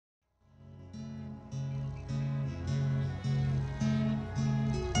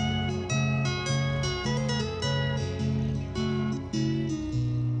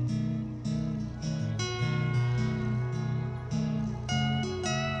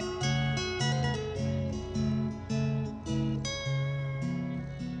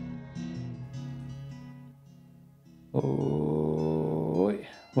Oh,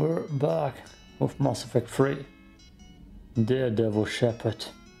 we're back with Mass Effect 3. Daredevil Shepard.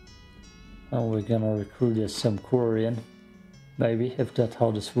 And we're gonna recruit as some Quarian. Maybe, if that's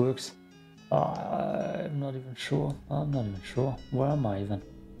how this works. I'm not even sure. Where am I even?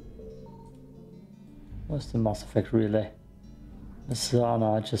 Where's the Mass Effect relay?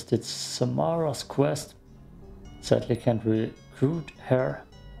 Sana, I just did Samara's quest. Sadly can't recruit her.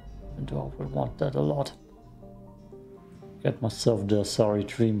 And I will want that a lot. Get myself the sorry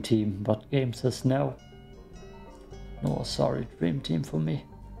dream team, but game says no. No sorry dream team for me.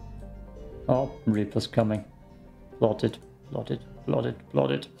 Oh, Reaper's coming. Plot it.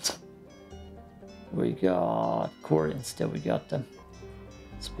 We got Quarians, there we got them.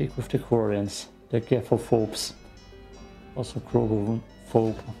 Speak with the Quarians, the Gephophobes. Also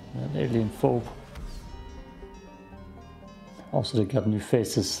Krogophobe, and Alien Phobe. Also they got new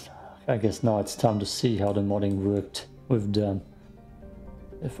faces. I guess now it's time to see how the modding worked with them.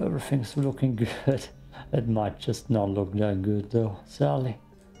 If everything's looking good, it might just not look that good though. Sally?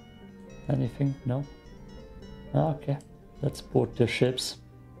 Anything? No? Okay, let's board the ships.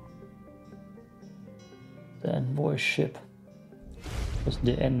 The envoy ship. Was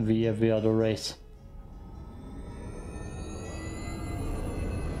the envy every other race.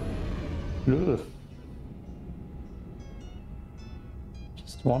 Ugh.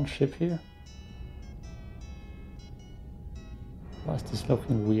 Just one ship here? Why is this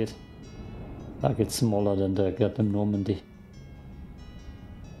looking weird? Like it's smaller than the goddamn Normandy.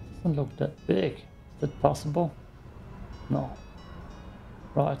 Doesn't look that big. Is that possible? No.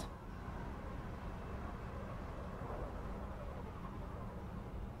 Right.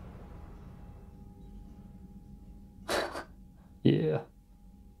 Yeah.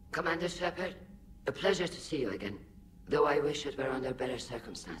 Commander Shepard, a pleasure to see you again. Though I wish it were under better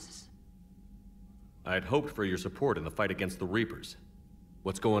circumstances. I had hoped for your support in the fight against the Reapers.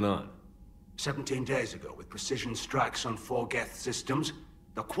 What's going on? 17 days ago, with precision strikes on 4 Geth systems,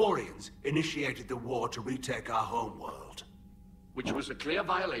 the Quarians initiated the war to retake our homeworld. Which was a clear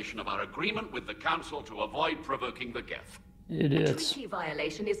violation of our agreement with the Council to avoid provoking the Geth. Idiots. A treaty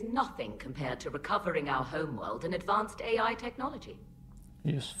violation is nothing compared to recovering our homeworld and advanced AI technology.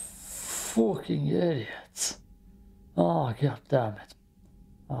 You fucking idiots. Oh, god damn it.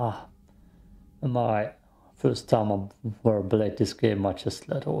 My first time I played this game, I just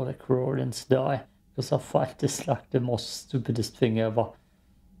let all the Quarians die. Because I find this like the most stupidest thing ever.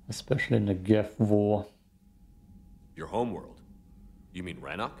 Especially in the Geth war. Your homeworld? You mean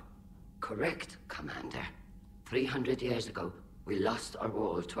Rannoch? Correct, Commander. 300 years ago, we lost our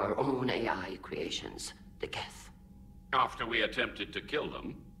world to our own AI creations, the Geth. After we attempted to kill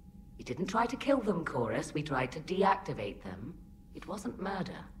them. We didn't try to kill them, Chorus. We tried to deactivate them. It wasn't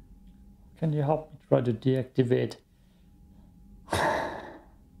murder. Can you help me try to deactivate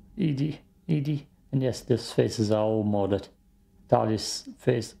EDI? And yes, these faces are all modded. Tali's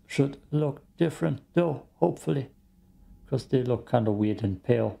face should look different though, hopefully. Because they look kind of weird and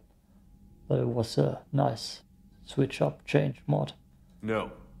pale. But it was a nice switch up change mod.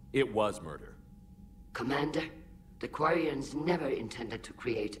 No, it was murder. Commander, the Quarians never intended to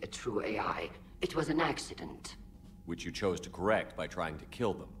create a true AI. It was an accident. Which you chose to correct by trying to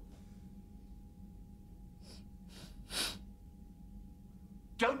kill them.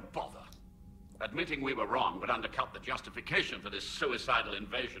 Don't bother. Admitting we were wrong would undercut the justification for this suicidal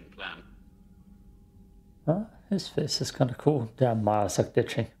invasion plan. Huh? His face is kind of cool. Damn, Miles are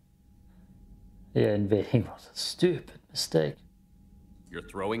ditching. Yeah, invading was a stupid mistake. You're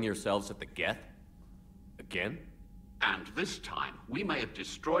throwing yourselves at the Geth? Again? And this time, we may have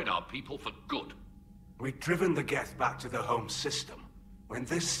destroyed our people for good. We'd driven the Geth back to the home system when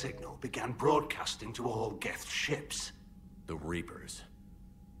this signal began broadcasting to all Geth ships. The Reapers.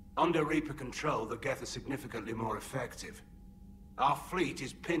 Under Reaper control, the Geth are significantly more effective. Our fleet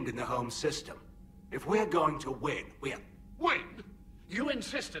is pinned in the home system. If we're going to win, Win? You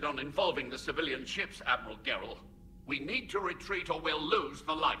insisted on involving the civilian ships, Admiral Gerrel. We need to retreat or we'll lose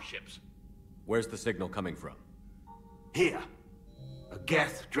the live ships. Where's the signal coming from? Here. A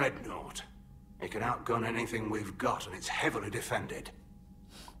Geth dreadnought. It can outgun anything we've got, and it's heavily defended.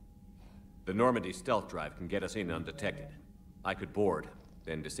 The Normandy stealth drive can get us in undetected. I could board,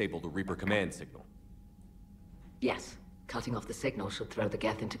 then disable the Reaper command signal. Yes, cutting off the signal should throw the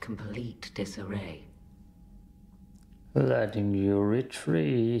Geth into complete disarray. Letting you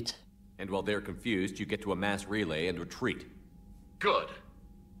retreat. And while they're confused, you get to a mass relay and retreat. Good.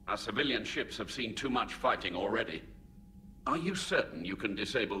 Our civilian ships have seen too much fighting already. Are you certain you can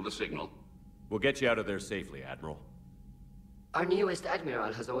disable the signal? We'll get you out of there safely, Admiral. Our newest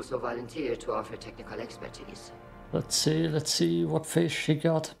Admiral has also volunteered to offer technical expertise. Let's see what face she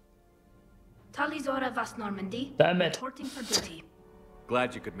got. Talizora Vas Normandy. Damn it. Reporting for duty.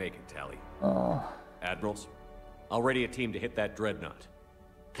 Glad you could make it, Tally. Oh, Admirals, I'll ready a team to hit that dreadnought.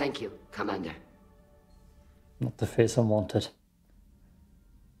 Thank you, Commander. not the face I wanted.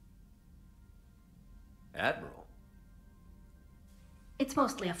 Admiral? It's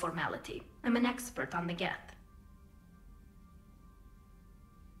mostly a formality. I'm an expert on the Geth.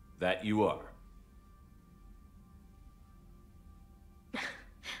 That you are.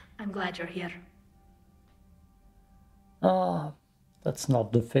 I'm glad you're here. Ah, that's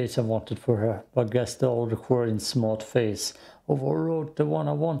not the face I wanted for her. But I guess the old Quarian smart face overrode the one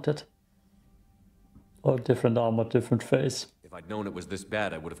I wanted. Or different armor, different face. If I'd known it was this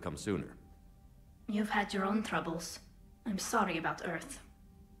bad, I would have come sooner. You've had your own troubles. I'm sorry about Earth.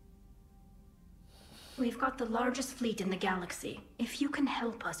 We've got the largest fleet in the galaxy. If you can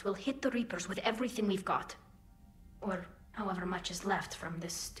help us, we'll hit the Reapers with everything we've got. Or however much is left from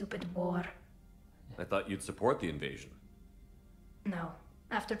this stupid war. I thought you'd support the invasion. No.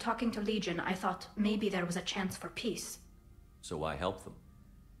 After talking to Legion, I thought maybe there was a chance for peace. So I helped them.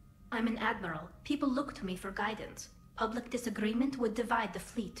 I'm an admiral. People look to me for guidance. Public disagreement would divide the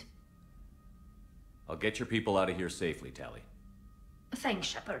fleet. I'll get your people out of here safely, Tally. Thanks,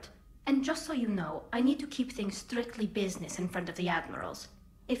 Shepard. And just so you know, I need to keep things strictly business in front of the admirals.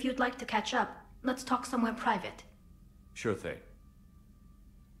 If you'd like to catch up, let's talk somewhere private. Sure thing.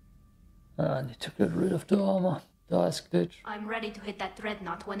 I need to get rid of the armor. The ice glitch. I'm ready to hit that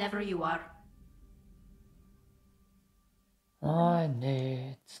dreadnought whenever you are. I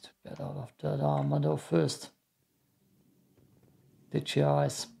need to get out of that armor though first. Did she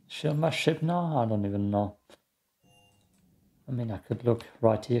ice? She on my ship now? I don't even know. I mean, I could look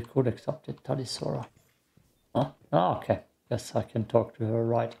right here. Codex update Talizora. Huh? Oh, okay. Guess I can talk to her,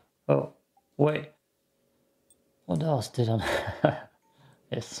 right? Oh, wait. What else did I...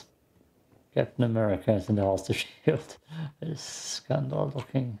 Yes. Captain America is in the House of Shield. It's kind of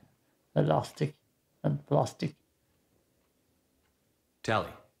looking elastic and plastic.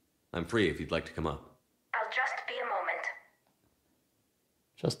 Tally, I'm free if you'd like to come up. I'll just be a moment.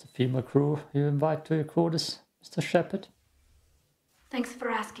 Just a female crew you invite to your quarters, Mr. Shepard? Thanks for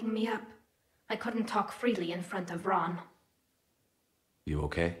asking me up. I couldn't talk freely in front of Ron. You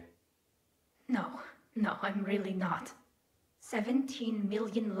okay? No, I'm really not. 17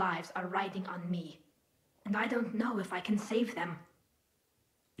 million lives are riding on me. And I don't know if I can save them.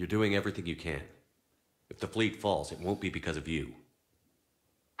 You're doing everything you can. If the fleet falls, it won't be because of you.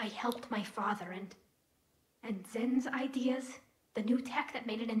 I helped my father and Zen's ideas, the new tech that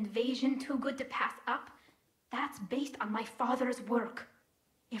made an invasion too good to pass up, that's based on my father's work.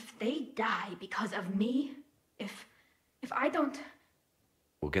 If they die because of me, if I don't...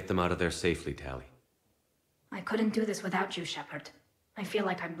 We'll get them out of there safely, Tally. I couldn't do this without you, Shepard. I feel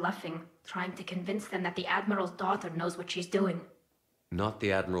like I'm bluffing, trying to convince them that the Admiral's daughter knows what she's doing. Not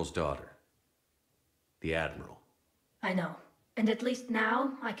the Admiral's daughter. The Admiral. I know. And at least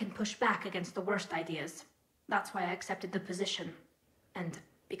now, I can push back against the worst ideas. That's why I accepted the position. And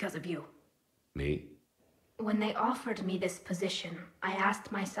because of you. Me? When they offered me this position, I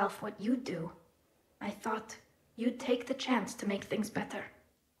asked myself what you'd do. I thought you'd take the chance to make things better.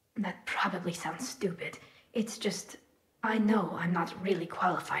 That probably sounds stupid. It's just, I know I'm not really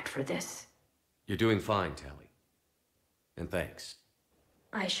qualified for this. You're doing fine, Tally. And thanks.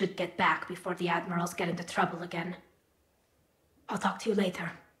 I should get back before the Admirals get into trouble again. I'll talk to you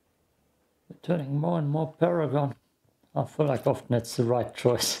later. We're turning more and more Paragon. I feel like often it's the right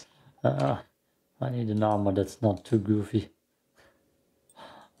choice. I need an armor that's not too goofy.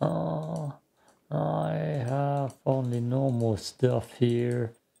 I have only normal stuff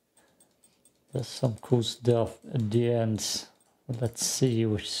here. There's some cool stuff at the end. Let's see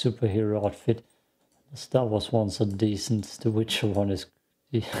which superhero outfit. The Star Wars ones are decent. The Witcher one is...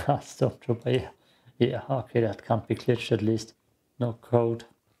 Yeah, Stormtrooper. Yeah, okay, that can't be glitched at least. No code.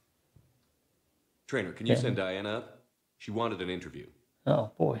 Trainer, can you send Diana up? She wanted an interview. Oh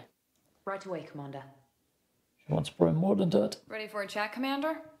boy. Right away, Commander. She wants probably more than that. Ready for a chat,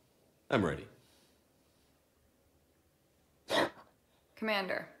 Commander? I'm ready.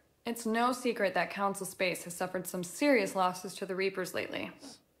 Commander, it's no secret that Council Space has suffered some serious losses to the Reapers lately.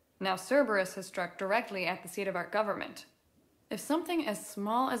 Now Cerberus has struck directly at the seat of our government. If something as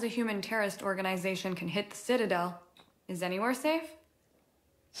small as a human terrorist organization can hit the Citadel, is anywhere safe?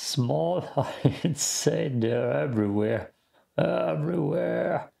 Small? I'd say they're everywhere.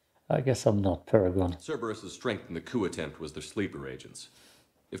 Everywhere. I guess I'm not Paragon. Cerberus's strength in the coup attempt was their sleeper agents.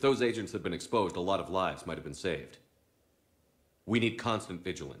 If those agents had been exposed, a lot of lives might have been saved. We need constant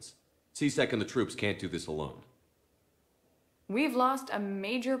vigilance. C-Sec and the troops can't do this alone. We've lost a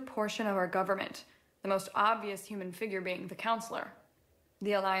major portion of our government, the most obvious human figure being the Counselor.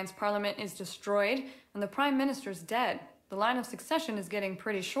 The Alliance Parliament is destroyed, and the Prime Minister's dead. The line of succession is getting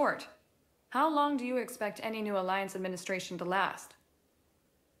pretty short. How long do you expect any new Alliance administration to last?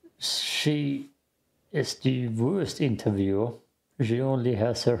 She is the worst interviewer. She only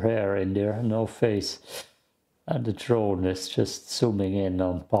has her hair in there, no face. And the drone is just zooming in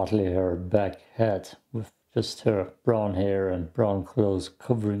on partly her back head with just her brown hair and brown clothes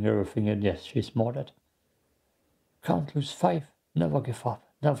covering everything. And yes, she's smarted. Can't lose 5. Never give up.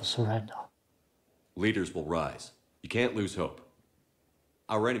 Never surrender. Leaders will rise. You can't lose hope.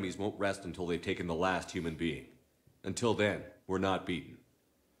 Our enemies won't rest until they've taken the last human being. Until then, we're not beaten.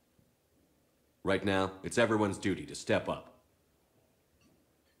 Right now, it's everyone's duty to step up.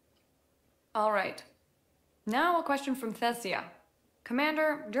 All right. Now a question from Thessia.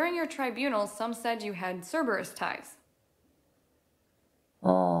 Commander, during your tribunal, some said you had Cerberus ties.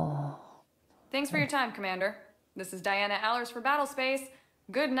 Oh. Thanks for your time, Commander. This is Diana Allers for Battlespace.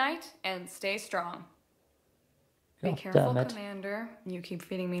 Good night, and stay strong. Be careful, Commander. You keep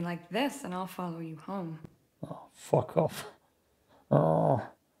feeding me like this, and I'll follow you home. Oh, fuck off. Oh,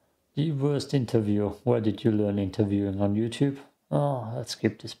 the worst interview. Where did you learn interviewing? On YouTube? Oh, let's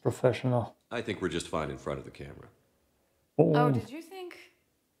keep this professional. I think we're just fine in front of the camera. Oh, did you think?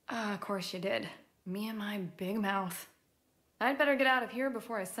 Of course you did. Me and my big mouth. I'd better get out of here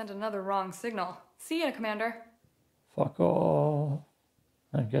before I send another wrong signal. See ya, Commander. Fuck off.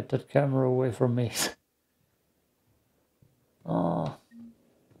 And get that camera away from me. Oh.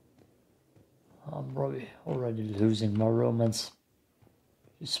 I'm probably already losing my romance.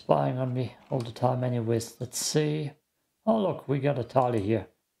 She's spying on me all the time anyways. Let's see. Oh look, we got a Tali here.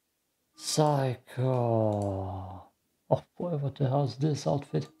 Psycho. Oh boy, what the hell is this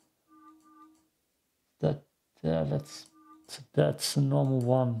outfit? That's a normal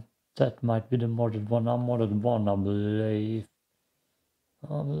one. That might be the modded one. I'm modded one, I believe. I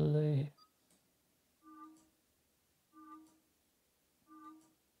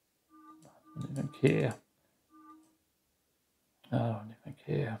don't even care. I don't even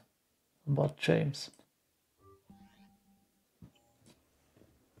care about James.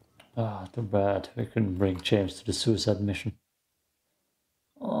 Ah, too bad. We couldn't bring James to the suicide mission.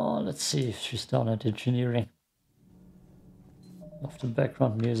 Oh, let's see if she's done at engineering. Love the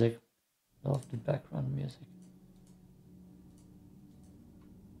background music. Love the background music.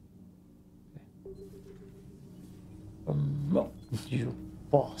 No, you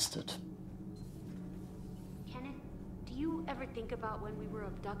bastard. Kenneth, do you ever think about when we were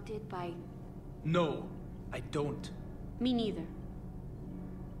abducted by... No, I don't. Me neither.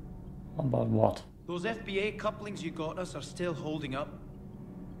 About what? Those FBA couplings you got us are still holding up.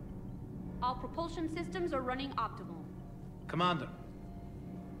 All propulsion systems are running optimal. Commander.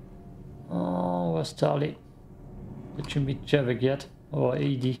 Oh, where's Tali? Did you meet Javik yet? Or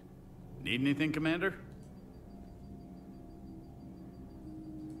ED? Need anything, Commander?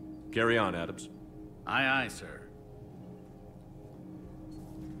 Carry on, Adams. Aye, aye, sir.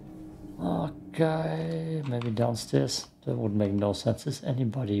 Okay, maybe downstairs. That would make no sense. Is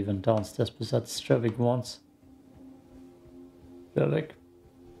anybody even downstairs besides Javik once? Javik?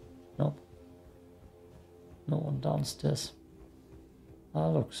 Nope. No one downstairs. I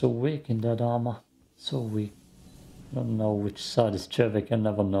look so weak in that armor. So weak. I don't know which side is Javik, I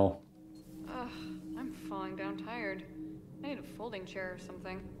never know. Ugh, I'm falling down tired. I need a folding chair or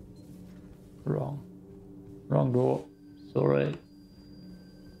something. Wrong. Wrong door. Sorry.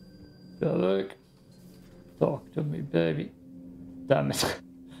 Javik. Talk to me, baby. Damn it.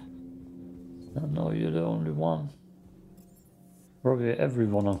 I know you're the only one. Probably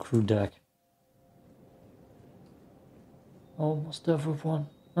everyone on crew deck. Almost everyone.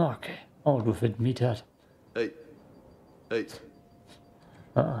 Okay, I'll go with me, Dad. Hey.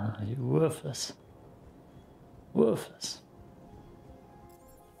 Ah, you're worthless. Worthless.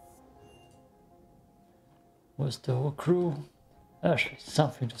 Where's the whole crew? Actually,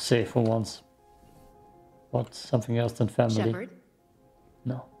 something to say for once. What? Something else than family? Shepard?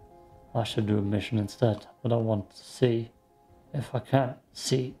 No. I should do a mission instead, but I want to see if I can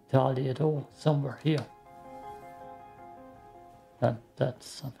see Tali at all somewhere here. And that's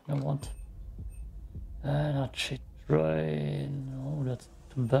something I want. And a cheat train. Oh, that's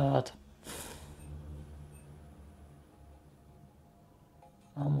too bad.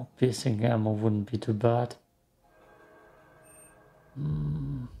 Armor piercing ammo wouldn't be too bad.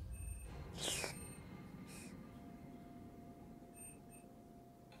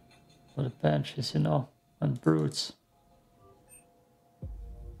 For the benches, you know, and brutes.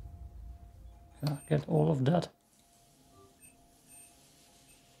 Can I get all of that?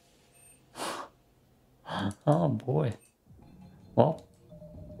 Oh boy. Well,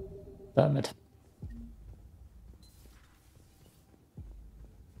 damn it.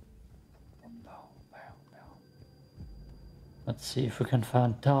 Let's see if we can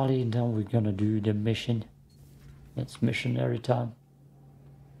find Tali, and then we're gonna do the mission. It's missionary time.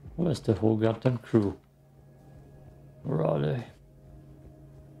 Where's the whole goddamn crew? Where are they?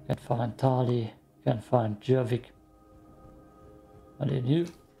 Can't find Tali, can't find Javik. I did you.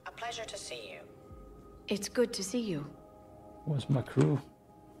 A pleasure to see you. It's good to see you. Where's my crew?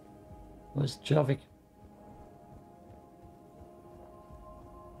 Where's Javik?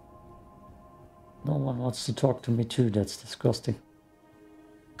 No one wants to talk to me too, that's disgusting.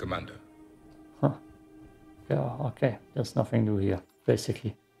 Commander. Huh. Yeah, okay, there's nothing new here,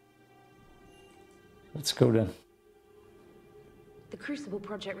 basically. Let's go then. The Crucible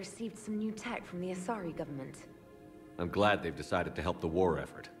project received some new tech from the Asari government. I'm glad they've decided to help the war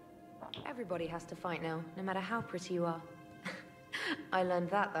effort. Everybody has to fight now, no matter how pretty you are. I learned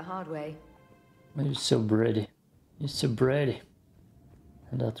that the hard way. You're so Brady. You're so Brady.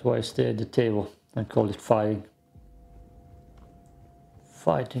 And that's why I stay at the table and call it fighting.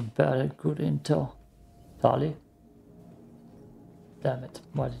 Fighting, bad, good intel. Tali? Damn it,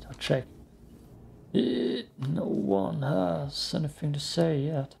 why did I check? No one has anything to say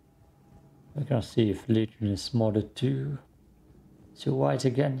yet. We're gonna see if Legion is modded too. Is he white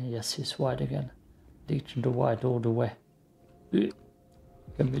again? Yes, he's white again. Legion to white all the way.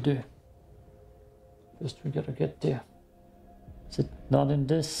 Can we do? First we gotta get there. Is it not in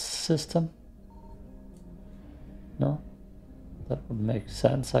this system? No? That would make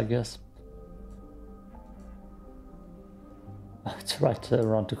sense, I guess. It's right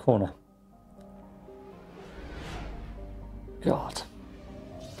around the corner. God.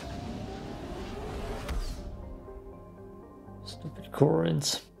 Stupid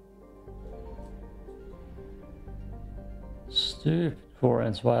Quarians. Stupid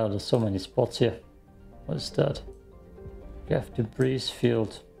Quarians. Why are there so many spots here? What is that? Gaff debris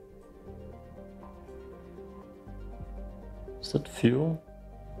field. Is that fuel?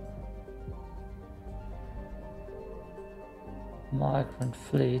 Migrant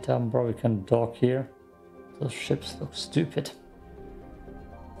fleet. I probably can dock here. Those ships look stupid.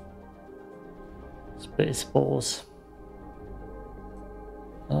 Spaceballs.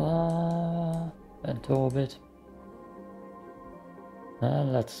 Vent orbit.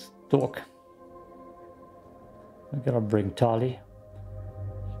 And let's dock. We're gonna bring Tali.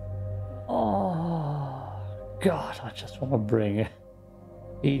 Oh God, I just want to bring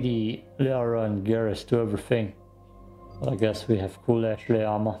EDI, Liara and Garrus to everything. But I guess we have cool Ashley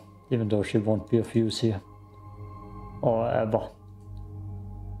armor, even though she won't be of use here. Or ever.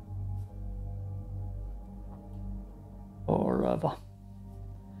 Or ever.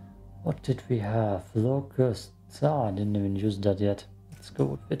 What did we have? Locust. Ah, I didn't even use that yet. Let's go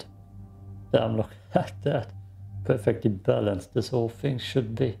with it. Damn, look at that. Perfectly balanced this whole thing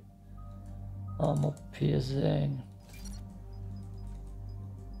should be. Armor piercing.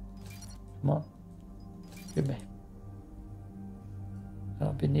 Come on. Give me.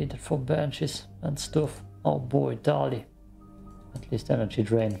 Gonna be needed for benches and stuff. Oh boy, Tali. At least energy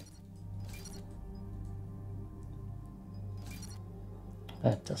drain.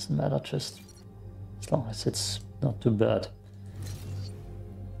 That doesn't matter, just as long as it's not too bad.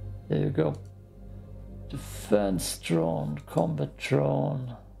 There you go. Defense drone, combat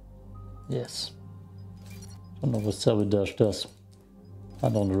drone. Yes. Don't know what Sabotage does. I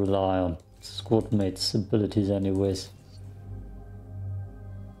don't rely on squad mates' abilities anyways.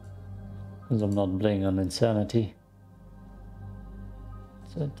 Because I'm not playing on Insanity.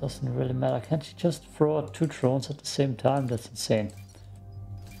 So it doesn't really matter. Can't you just throw out 2 drones at the same time? That's insane.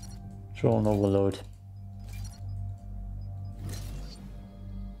 Drone overload.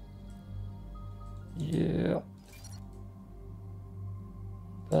 Yeah.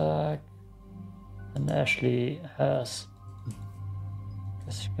 Back. And Ashley has...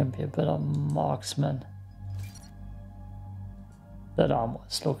 guess she can be a better marksman. That armor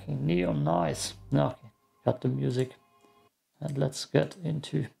is looking neon nice. Okay, cut the music. And let's get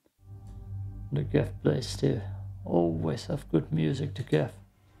into the Gaff place too. Always have good music to Gaff.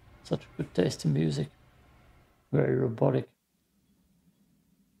 Such good taste in music. Very robotic.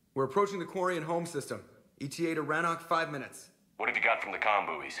 We're approaching the Quarian home system. ETA to Rannoch, 5 minutes. What have you got from the comm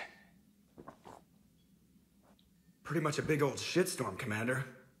buoys? Pretty much a big old shitstorm, Commander.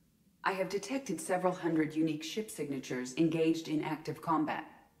 I have detected several hundred unique ship signatures engaged in active combat.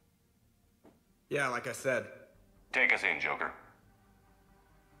 Yeah, like I said. Take us in, Joker.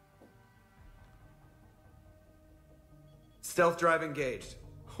 Stealth drive engaged.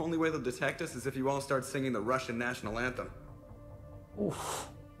 Only way they'll detect us is if you all start singing the Russian national anthem. Oof.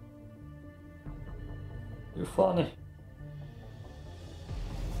 You're funny.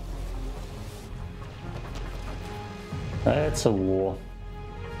 It's a war.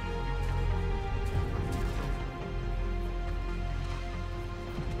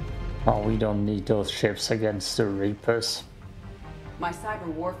 Oh, we don't need those ships against the Reapers. My cyber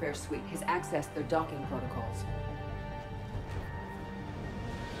warfare suite has accessed their docking protocols.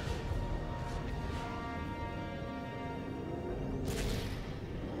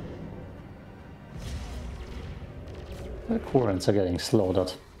 The Quarians are getting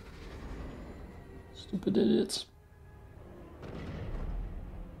slaughtered. Stupid idiots.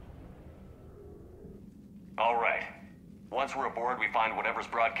 All right. Once we're aboard, we find whatever's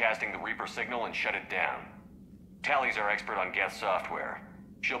broadcasting the Reaper signal and shut it down. Tally's our expert on Geth software.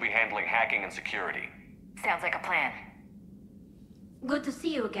 She'll be handling hacking and security. Sounds like a plan. Good to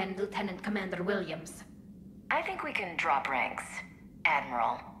see you again, Lieutenant Commander Williams. I think we can drop ranks,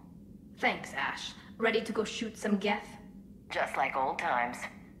 Admiral. Thanks, Ash. Ready to go shoot some Geth? Just like old times.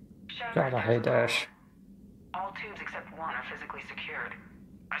 God, I hate Ash. All tubes except one are physically secured.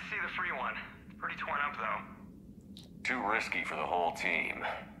 I see the free one. Pretty torn up, though. Too risky for the whole team.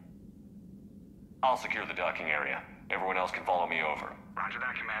 I'll secure the docking area. Everyone else can follow me over. Roger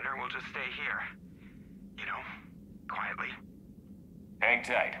that, Commander. We'll just stay here. You know, quietly. Hang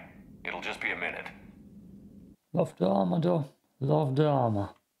tight. It'll just be a minute. Love the armor, though. Love the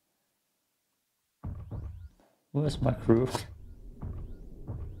armor. Where's my crew?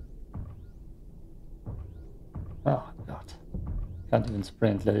 Oh, God. Can't even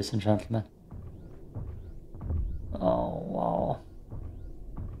sprint, ladies and gentlemen. Oh, wow.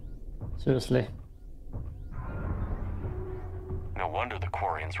 Seriously. No wonder the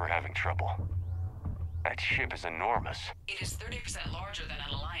Quarians were having trouble. That ship is enormous. It is 30% larger than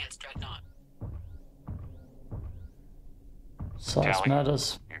an Alliance dreadnought. Size Tally,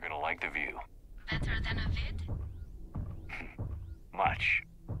 matters. you're gonna like the view. Better than a vid? Much.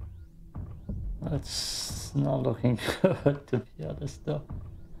 It's not looking good, to be honest, though.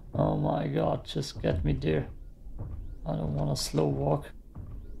 Oh my God, just get me there. I don't want a slow walk.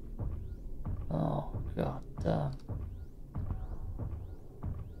 Oh, God damn.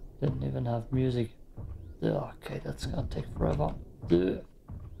 Didn't even have music. Okay, that's gonna take forever. Forever.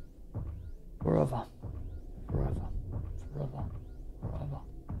 Forever. Forever. Forever.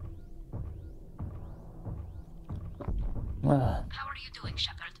 How are you doing,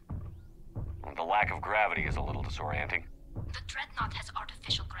 Shepard? The lack of gravity is a little disorienting. The dreadnought has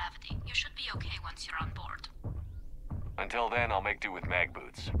artificial gravity. You should be okay once you're on board. Until then, I'll make do with mag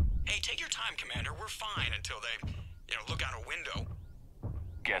boots. Hey, take your time, Commander. We're fine until they, look out a window.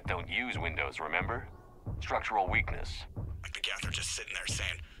 Geth don't use windows, remember? Structural weakness. Like the Geth are just sitting there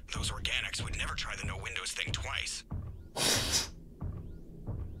saying, those organics would never try the no windows thing twice.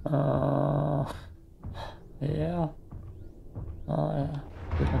 Yeah. Oh, yeah.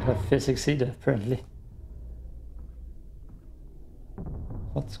 We don't have physics either, apparently.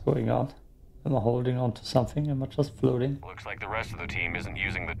 What's going on? Am I holding on to something? Am I just floating? Looks like the rest of the team isn't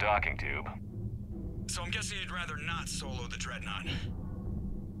using the docking tube. So I'm guessing you'd rather not solo the dreadnought.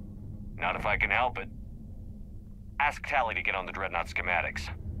 Not if I can help it. Ask Tally to get on the dreadnought schematics.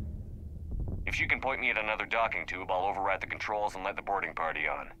 If she can point me at another docking tube, I'll override the controls and let the boarding party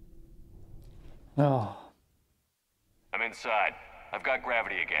on. Oh. I'm inside. I've got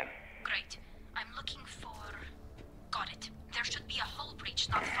gravity again. Great. I'm looking for... Got it. There should be a hull breach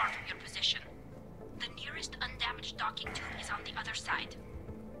not far from your position. The nearest undamaged docking tube is on the other side.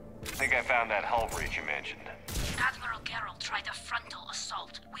 Think I found that hull breach you mentioned. Admiral Geralt tried a frontal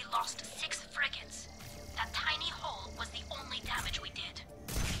assault. We lost 6 frigates. That tiny hull was the only damage we did.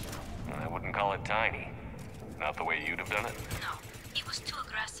 I wouldn't call it tiny. Not the way you'd have done it. No, it was too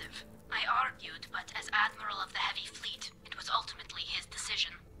aggressive. I argued, but as Admiral of the Heavy Fleet, it was ultimately his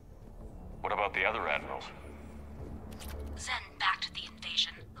decision. What about the other admirals? Zen backed the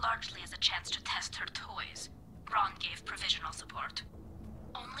invasion, largely as a chance to test her toys. Ron gave provisional support.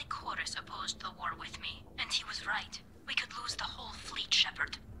 Only Chorus opposed the war with me, and he was right. We could lose the whole fleet,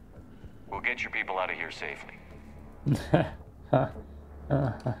 Shepard. We'll get your people out of here safely.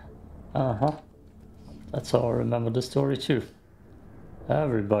 That's how I remember the story too.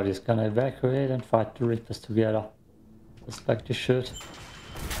 Everybody's gonna evacuate and fight the Reapers together. Just like they should.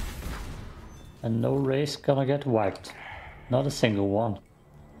 And no race gonna get wiped. Not a single one.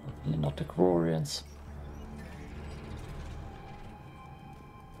 Hopefully not the Quarians.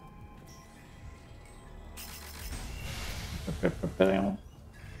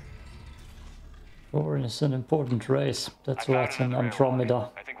 Quarian is an important race. That's why it's in Andromeda.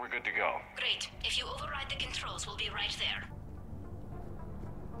 I think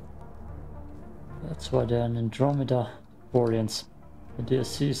That's why they're in Andromeda, Quarians. The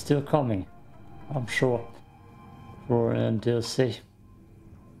DLC is still coming, I'm sure, for DLC.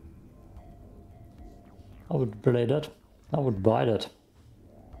 I would play that. I would buy that.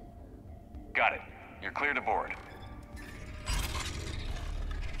 Got it. You're clear to board.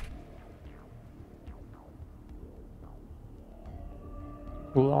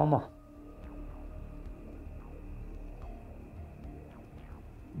 Full armor.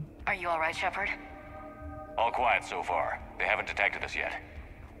 Are you alright, Shepard? All quiet so far. They haven't detected us yet.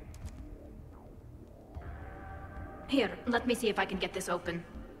 Here, let me see if I can get this open.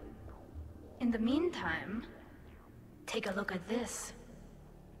 In the meantime, take a look at this.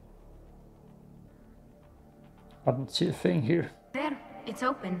 I don't see a thing here. There, it's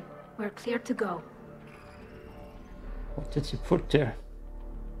open. We're clear to go. What did you put there?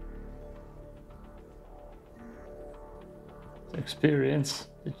 Experience.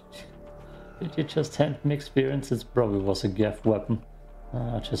 Did you just hand me experience? It probably was a Geth weapon.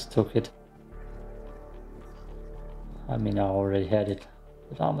 I just took it. I mean, I already had it.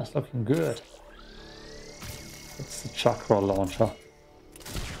 But armor's looking good. It's the chakra launcher.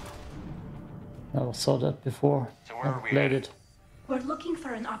 Never saw that before. So where are we played at? it. We're looking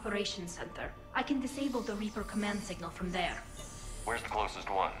for an operations center. I can disable the Reaper command signal from there. Where's the closest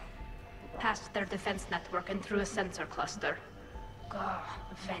one? Past their defense network and through a sensor cluster. Gah,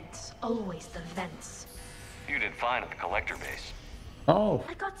 vents. Always the vents. You did fine at the collector base. Oh,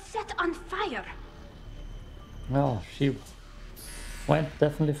 I got set on fire. no, she went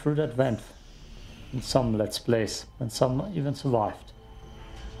definitely through that vent. In some Let's Plays, and some even survived.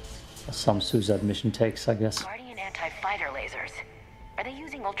 As some suicide mission takes, I guess. Guardian anti-fighter lasers. Are they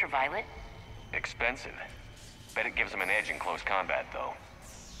using ultraviolet? Expensive. Bet it gives them an edge in close combat, though.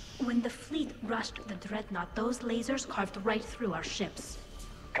 When the fleet rushed the Dreadnought, those lasers carved right through our ships.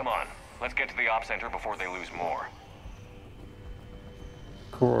 Come on, let's get to the op center before they lose more.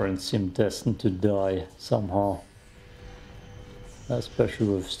 Quarians seem destined to die somehow. Especially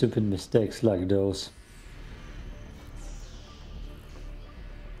with stupid mistakes like those.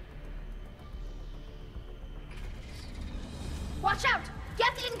 Watch out!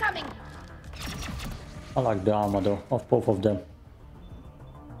 Get incoming! I like the armor though, of both of them.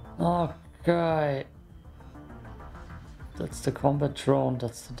 Okay. That's the combat drone,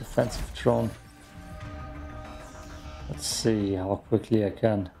 that's the defensive drone. Let's see how quickly I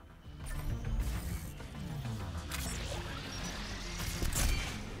can.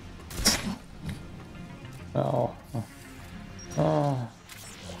 Oh. Oh.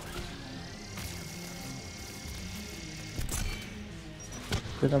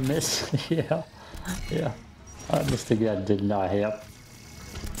 Did I miss? Yeah. Yeah. I missed again, didn't I? Yep.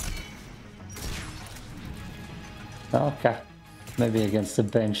 Okay. Maybe against the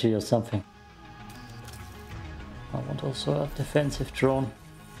Banshee or something. I want also a defensive drone.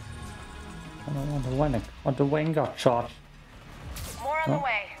 And I want the Vanguard charge. More on the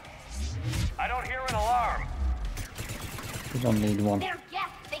way. I don't hear an alarm. We don't need one. They're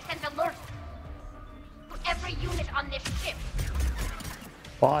guests. They send alerts to every unit on this ship.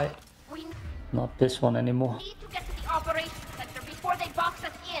 Why? We Not this one anymore. need to get to the operations center before they box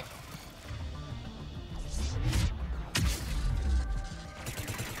us in.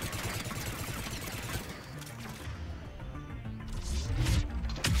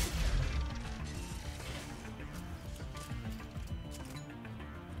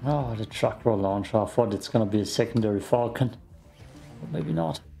 Oh, the chakra launcher. I thought it's gonna be a secondary Falcon. But maybe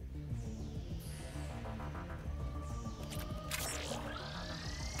not.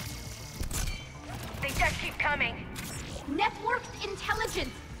 They just keep coming. Networked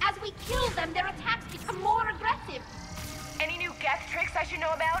intelligence. As we kill them, their attacks become more aggressive. Any new Geth tricks I should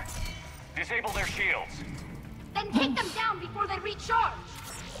know about? Disable their shields. Then take them down before they recharge.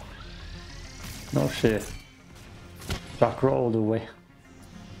 No shit. Chakra all the way.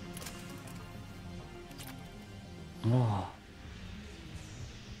 Oh.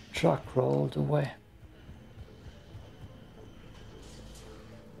 Chakra all the way.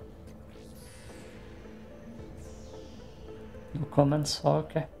 No comments? Oh,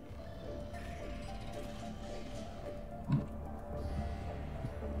 okay.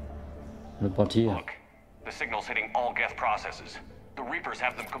 What about here? Look, the signal's hitting all Geth processes. The Reapers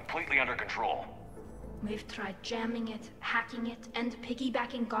have them completely under control. We've tried jamming it, hacking it, and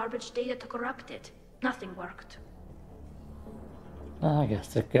piggybacking garbage data to corrupt it. Nothing worked. I guess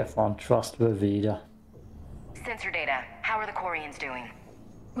the Geth aren't trustworthy either. Sensor data. How are the Quarians doing?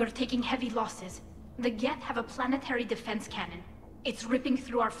 We're taking heavy losses. The Geth have a planetary defense cannon. It's ripping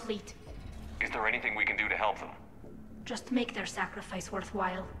through our fleet. Is there anything we can do to help them? Just make their sacrifice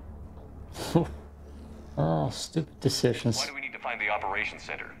worthwhile. Oh, stupid decisions. Why do we need to find the operations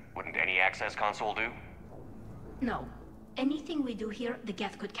center? Wouldn't any access console do? No. Anything we do here, the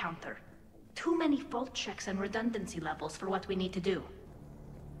Geth could counter. Too many fault checks and redundancy levels for what we need to do.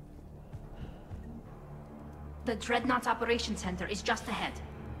 The Dreadnought's operations center is just ahead.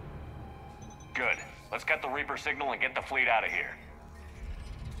 Good. Let's get the Reaper signal and get the fleet out of here.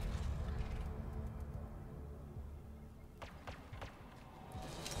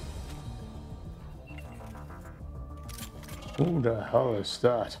 Who the hell is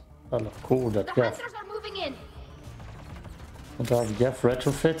that? That look cool, that The Geth. hunters are moving in. And have Geth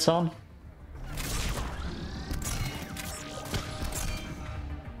retrofits on?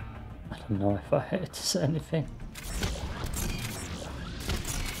 I don't know if I hate this anything.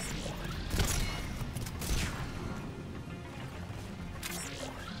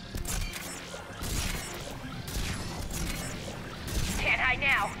 Can't hide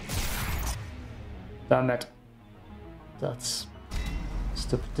now. Damn it. That's a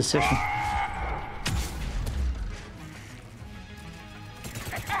stupid decision.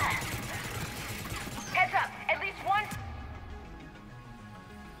 Heads up, at least one.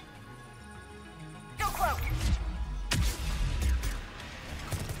 Still cloaked.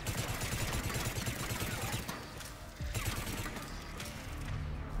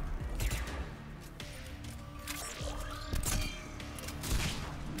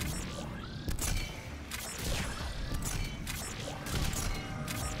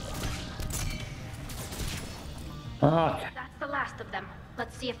 Okay. That's the last of them.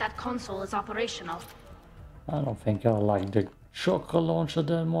 Let's see if that console is operational. I don't think I like the Joker launcher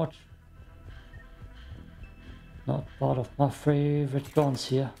that much. Not part of my favorite guns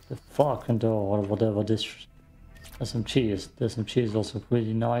here. The fucking door or whatever this SMG is. The SMG is also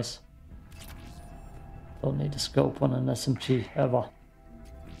really nice. Don't need a scope on an SMG ever.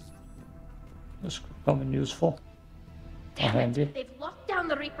 This could come in useful. Or handy. They've locked down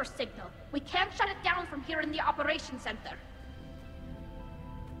the Reaper signal. We can't shut it down from here in the operations center.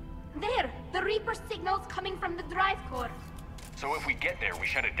 There! The Reaper signal's coming from the drive core. So if we get there, we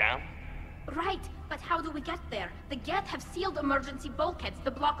shut it down? Right, but how do we get there? The Geth have sealed emergency bulkheads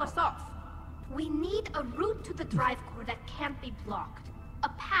to block us off. We need a route to the drive core that can't be blocked. A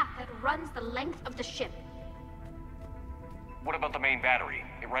path that runs the length of the ship. What about the main battery?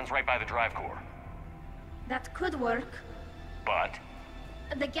 It runs right by the drive core. That could work. But?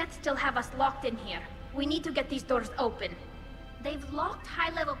 The Geth still have us locked in here. We need to get these doors open. They've locked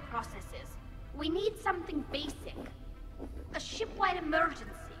high-level processes. We need something basic. A ship-wide emergency,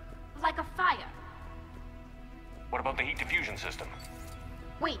 like a fire. What about the heat diffusion system?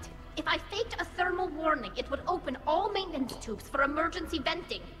 Wait, if I faked a thermal warning, it would open all maintenance tubes for emergency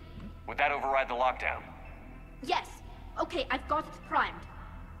venting. Would that override the lockdown? Yes. Okay, I've got it primed.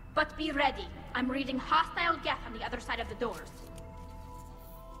 But be ready. I'm reading hostile Geth on the other side of the doors.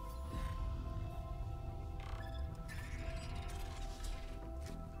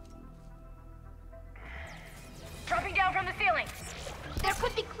 Dropping down from the ceiling. There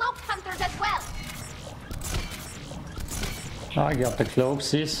could be cloaked hunters as well. I got the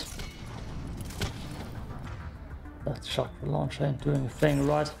cloaksies. That chakra launcher ain't doing a thing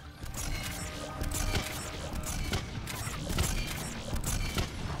right.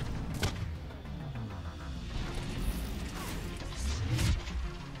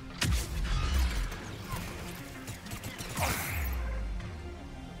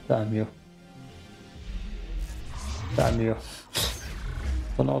 Damn you. Damn you.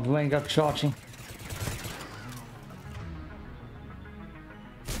 For not Vanguard charging.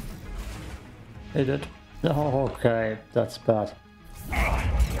 Hit it. Oh, okay, that's bad. I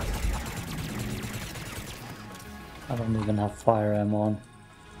don't even have fire ammo on.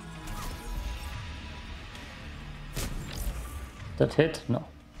 That hit? No.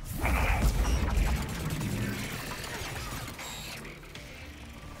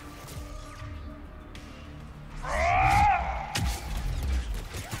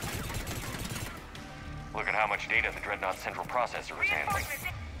 Look at how much data the Dreadnought central processor is handling.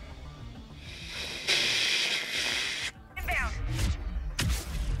 Inbound.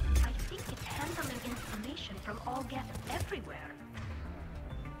 I think it's handling information from all Geth everywhere.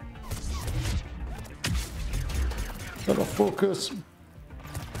 Gotta focus.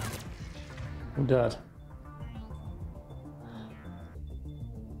 Who that?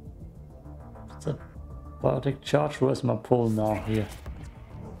 It's a biotic charge. Where's my pole now? Here.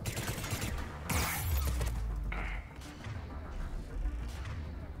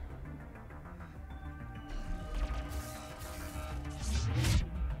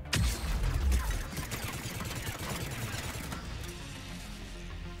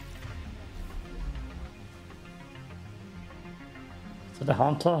 So the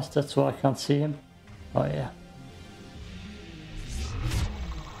hunter, that's why I can't see him. Oh yeah.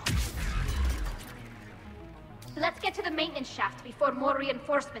 Let's get to the maintenance shaft before more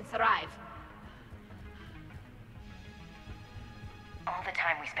reinforcements arrive. All the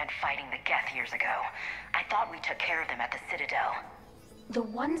time we spent fighting the Geth years ago, I thought we took care of them at the Citadel. The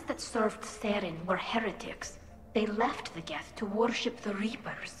ones that served Saren were heretics. They left the Geth to worship the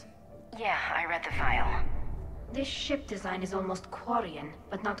Reapers. Yeah, I read the file. This ship design is almost Quarian,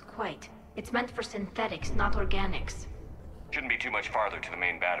 but not quite. It's meant for synthetics, not organics. Shouldn't be too much farther to the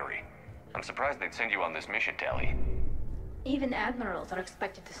main battery. I'm surprised they'd send you on this mission, Tali. Even admirals are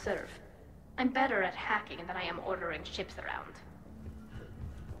expected to serve. I'm better at hacking than I am ordering ships around.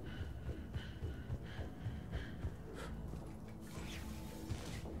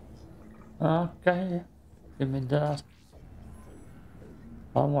 Okay, give me that.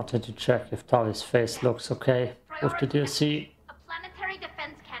 I wanted to check if Tali's face looks okay with the DLC. A planetary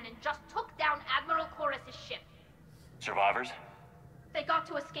defense cannon just took down Admiral Chorus's ship. Survivors? They got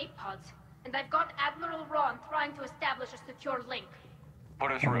to escape pods, and I've got Admiral Ron trying to establish a secure link.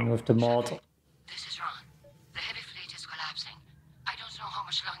 Put her through. With the mod. This is Ron. The heavy fleet is collapsing. I don't know how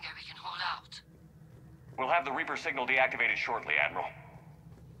much longer we can hold out. We'll have the Reaper signal deactivated shortly, Admiral.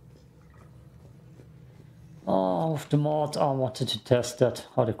 Oh, with the mod, I wanted to test that,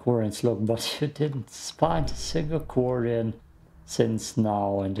 how the Quarians look, but you didn't find a single Quarian since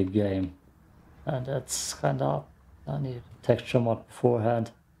now in the game. And that's kinda, I need a texture mod beforehand,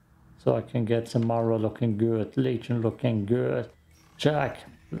 so I can get Samara looking good, Legion looking good, Jack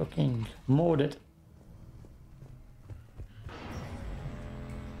looking modded.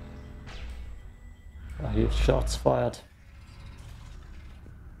 I hear shots fired.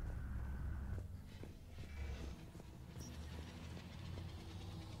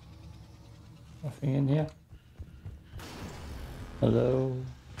 Nothing in here. Hello.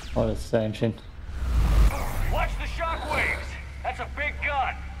 Oh, that's the engine. Watch the shockwaves! That's a big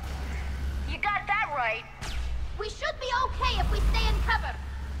gun! You got that right. We should be okay if we stay in cover.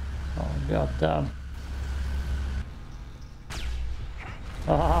 Oh, goddamn.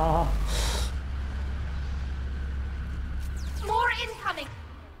 Ah. More incoming.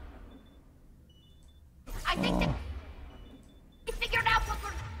 I think that we figured out what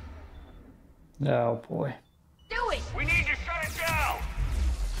we're Oh boy. doing. We need to shut it down!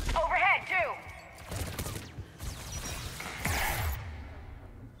 Overhead, too.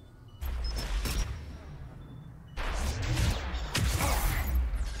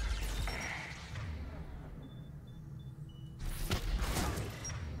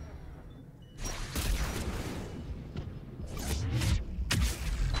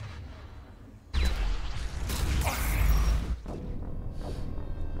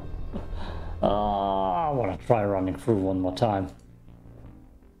 I want to try running through one more time.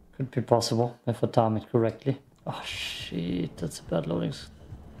 Could be possible if I time it correctly. Oh shit, that's a bad loading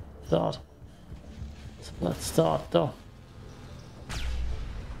start. It's a bad start though.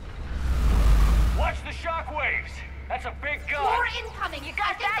 Watch the shockwaves! That's a big gun! More incoming. You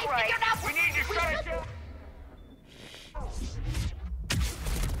got that right. Figured out We need to shut it down!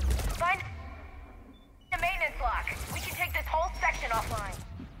 Find the maintenance lock. We can take this whole section offline.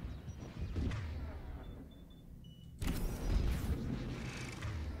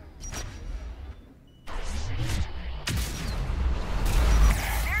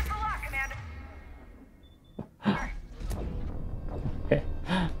 There's the lock, Commander. Okay,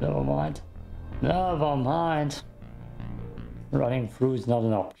 never mind. Never mind. Running through is not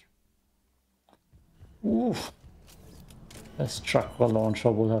an option. Oof. This chakra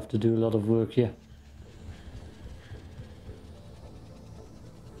launcher will have to do a lot of work here.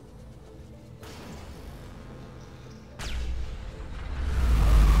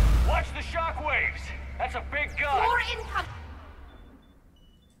 Watch the shockwaves! That's a big gun! More incoming.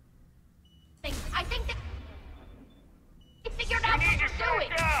 I think that we figured out what we're doing.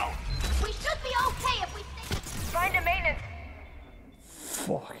 Down. We should be okay if we stay. Find a maintenance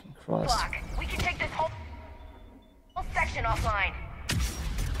Fucking Christ. block. We can take this whole section offline.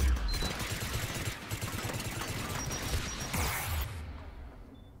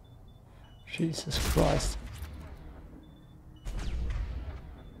 Jesus Christ.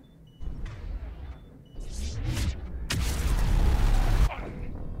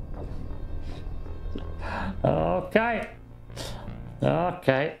 Okay.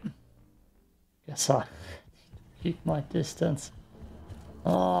 Okay. Guess I keep my distance.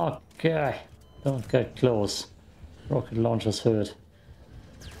 Okay. Don't get close. Rocket launcher's hurt.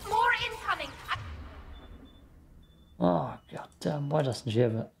 More incoming. Oh god damn, why doesn't she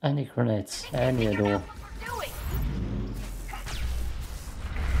have any grenades? Any at all?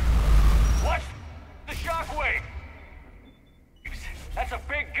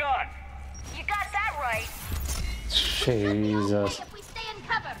 Jesus. If we stay in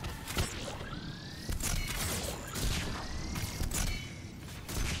cover.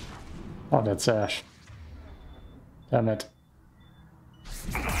 Oh, that's Ash. Damn it.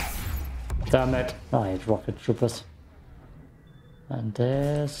 Damn it. I hate rocket troopers. And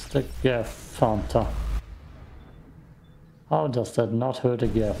there's the Geth Hunter. How does that not hurt a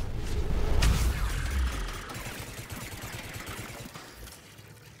Geth?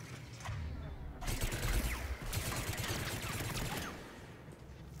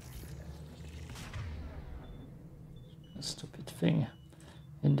 A stupid thing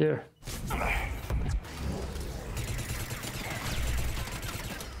in there.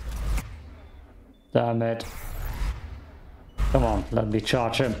 Damn it. Come on, let me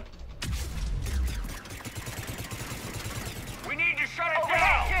charge him. We need to shut it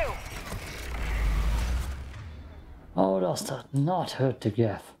down! How does that not hurt the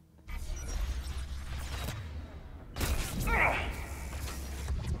Geth?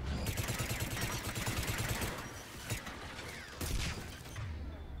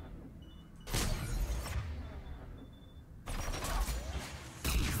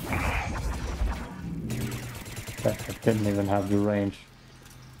 That didn't even have the range.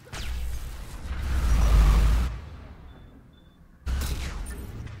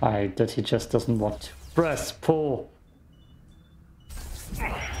 I hate that he just doesn't want to press pull.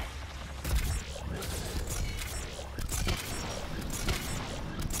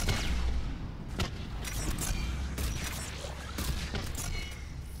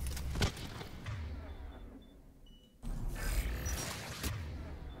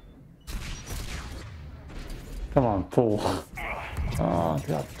 Come on, pull. Oh,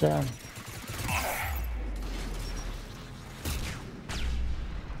 god damn.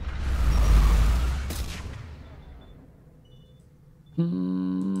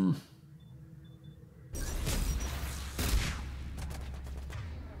 Hmm.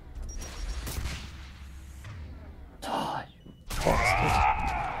 Oh, you bastard.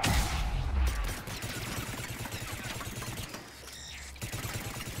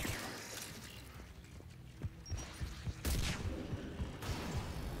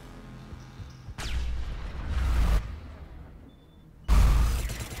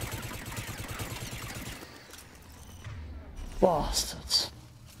 Bastards.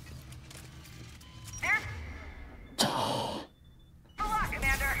 Oh.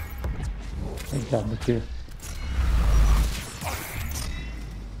 They got me too.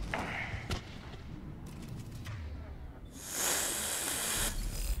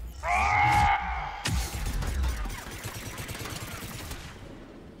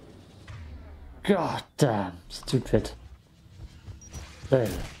 God damn, stupid. There.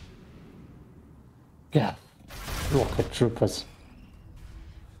 Yeah. Rocket troopers.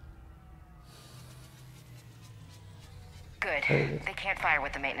 Good. They can't fire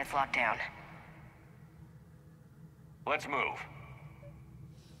with the maintenance lockdown. Let's move.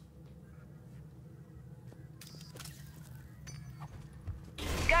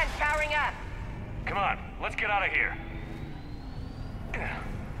 Guns powering up. Come on, let's get out of here.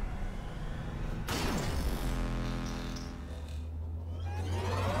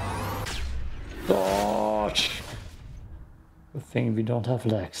 Dodge! Good thing we don't have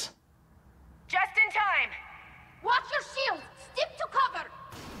legs. Just in time. Watch your shield. Stick to cover.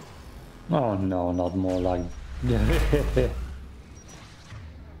 Oh no, not more like... Oh,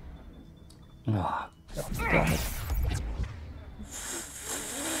 god damn it.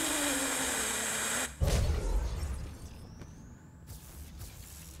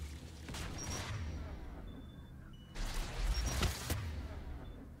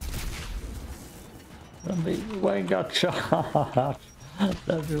 Let me wait, got charged.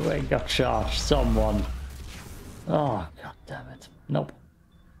 Let me wait, got charged. Someone. Oh, god damn it. Nope.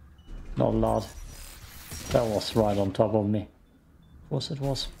 Not allowed. That was right on top of me. Of course it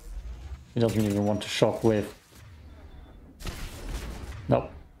was. He doesn't even want to shockwave.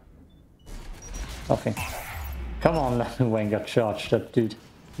 Nope. Nothing. Come on, let me wait, got charged, that dude.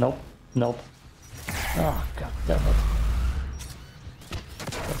 Nope. Nope. Oh, god damn it.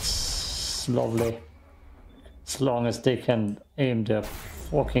 That's lovely. As long as they can aim their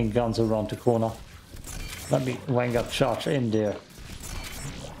fucking guns around the corner. Let me Vanguard charge in there.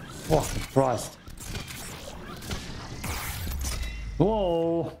 Fucking Christ.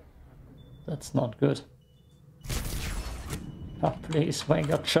 Whoa! That's not good. Oh, please,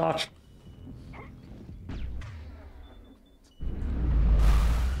 Vanguard charge.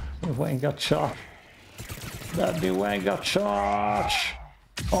 Vanguard charge. Let me Vanguard charge.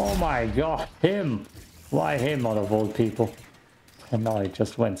 Oh my god, him! Why him out of all people? And now he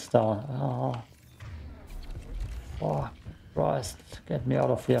just went down. Oh. Oh, Christ, get me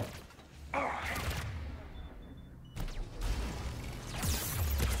out of here.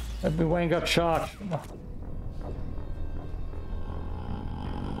 Everyone got charged.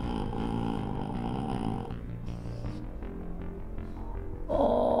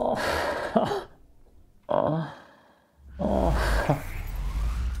 Oh. Oh.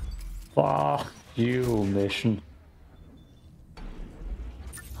 Fuck you, mission.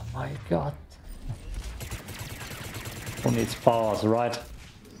 Oh my god. Who needs powers, right?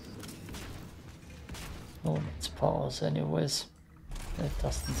 Who needs powers anyways? It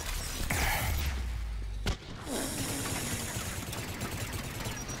doesn't.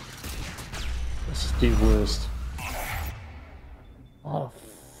 This is the worst. Oh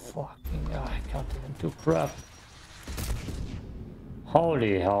fucking god, I can't even do crap.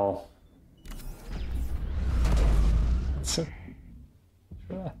 Holy hell. That's a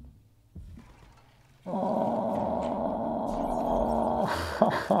trap. Oh.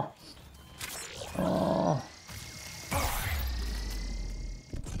 Oh.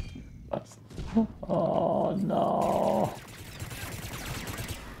 Oh no.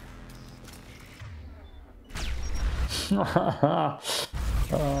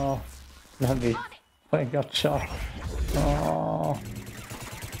 Oh, let me. I got shot. Oh.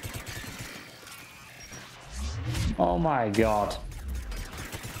 Oh my god.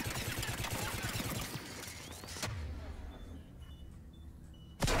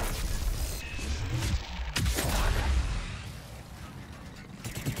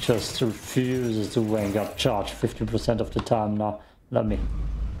 Just refuses to wake up charge 50% of the time now. Let me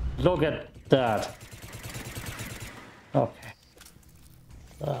look at that. Okay.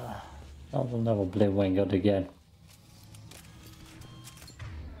 I will never play Vanguard again.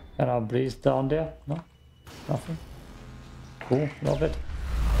 Can I breeze down there? No? Nothing? Cool, love it.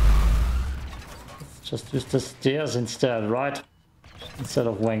 Let's just use the stairs instead, right? Instead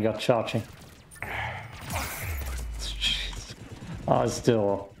of Vanguard charging. Oh,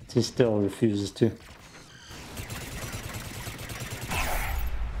 he still refuses to.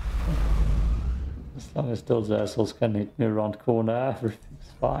 As long as those assholes can hit me around corner,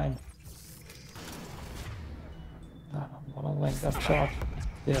 everything's fine. I don't wanna Vanguard charge.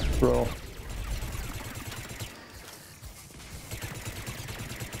 Yeah, bro.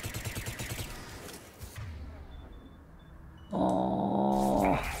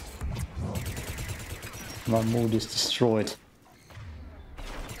 Oh, my mood is destroyed.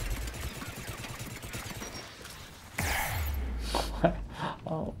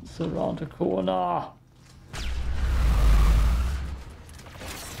 Oh, it's around the corner.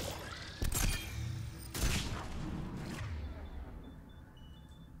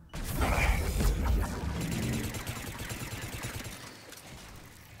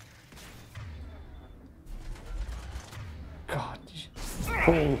 God,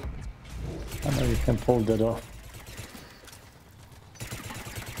 pull. I know you can pull that off.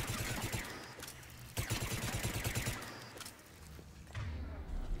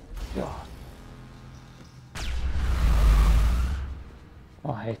 God.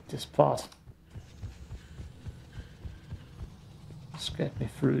 I hate this part. Just get me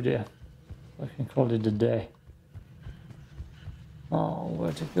through there. I can call it a day. Oh,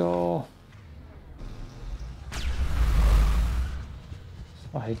 where to go?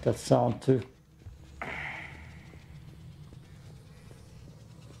 I hate that sound too.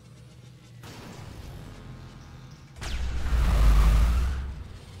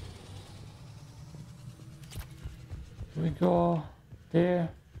 We go there.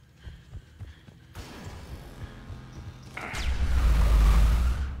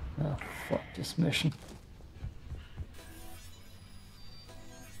 Oh, fuck this mission.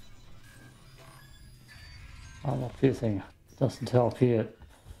 I'm up here thing. Doesn't help here.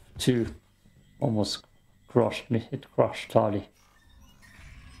 Two almost crushed me. It crushed Tali.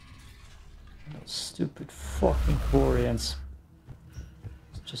 Those stupid fucking Quarians.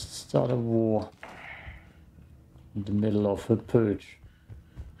 Just start a war. In the middle of a purge.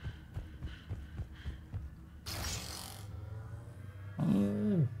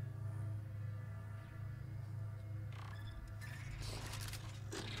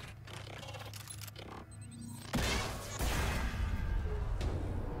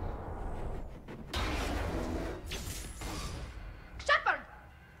 Shepard!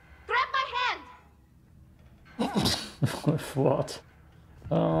 Grab my hand! With what?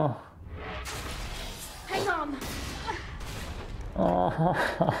 Oh. Hang on. Oh.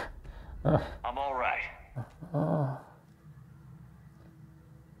 I'm all right. Oh.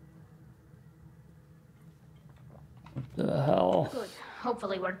 What the hell? Good.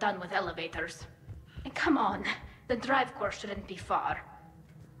 Hopefully we're done with elevators. And come on. The drive core shouldn't be far.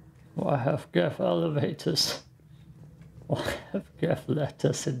 Why have Geth elevators? Why have Geth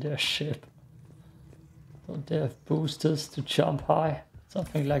letters in their ship? Don't they have boosters to jump high?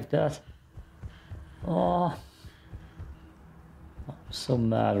 Something like that. Oh, I'm so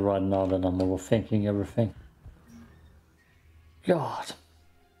mad right now that I'm overthinking everything. God.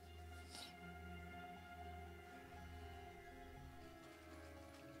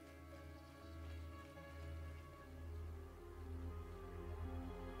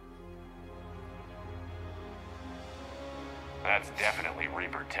 That's definitely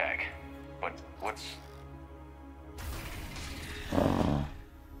Reaper tech. But what's...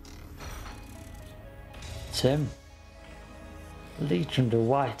 Tim. Legion the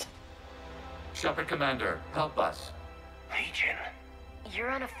White. Shepard Commander, help us. Legion?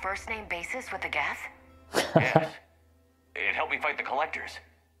 You're on a first-name basis with the Geth? Yes. It helped me fight the Collectors.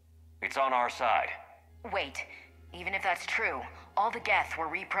 It's on our side. Wait, even if that's true, all the Geth were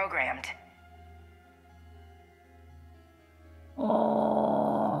reprogrammed.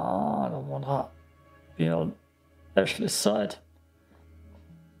 Oh, I don't want to be on Ashley's side.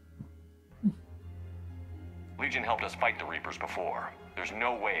 Legion helped us fight the Reapers before. There's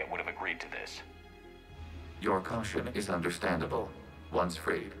no way it would have agreed to this. Your caution is understandable. Once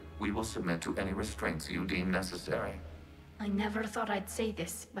freed, we will submit to any restraints you deem necessary. I never thought I'd say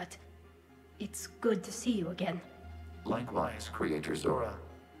this, but it's good to see you again. Likewise, Creator Zora.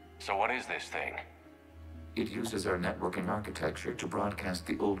 So what is this thing? It uses our networking architecture to broadcast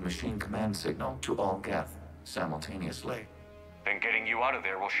the old machine command signal to all Geth simultaneously. Then getting you out of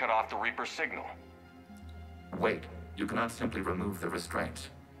there will shut off the Reaper signal. Wait, you cannot simply remove the restraints.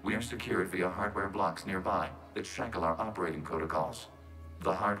 We are secured via hardware blocks nearby that shackle our operating protocols.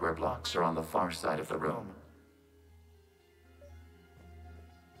 The hardware blocks are on the far side of the room.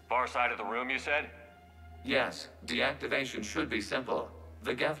 Far side of the room, you said? Yes, deactivation should be simple.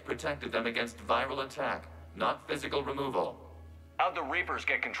 The Geth protected them against viral attack, not physical removal. How'd the Reapers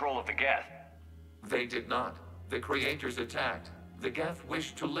get control of the Geth? They did not. The Creators attacked. The Geth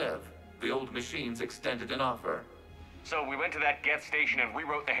wished to live. The old machines extended an offer. So we went to that Geth station and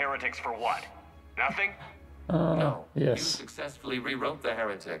rewrote the heretics for what? Nothing? No. Yes. You successfully rewrote the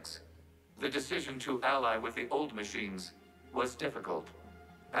heretics. The decision to ally with the old machines was difficult.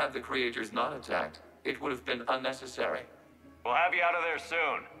 Had the Creators not attacked, it would have been unnecessary. We'll have you out of there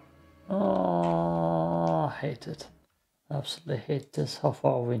soon. Oh, I hate it. Absolutely hate this. How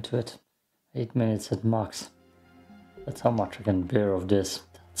far are we into it? 8 minutes at max. That's how much I can bear of this.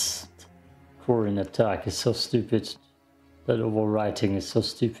 That's... Quarian attack is so stupid. That overwriting is so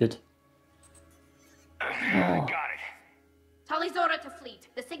stupid. Got it. Tali Zora to fleet.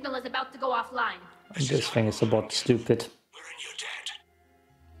 The signal is about to go offline. And this thing is about stupid.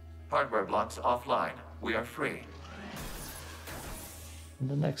 Hardware blocks offline. We are free.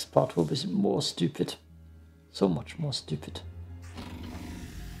 And the next part will be more stupid. So much more stupid.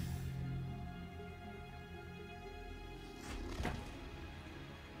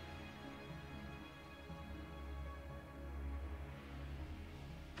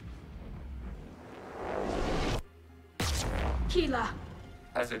 Keela.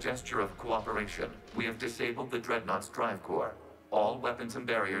 As a gesture of cooperation, we have disabled the Dreadnought's drive core. All weapons and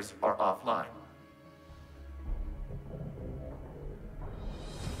barriers are offline.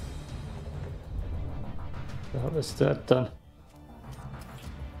 How is that done?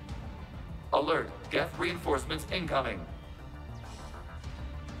 Alert! Geth reinforcements incoming!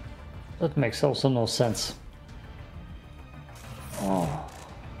 That makes also no sense. Oh.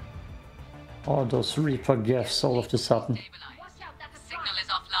 Oh, those Reaper Geths all of a sudden. Signal is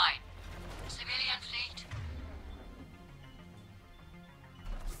offline. Civilian fleet.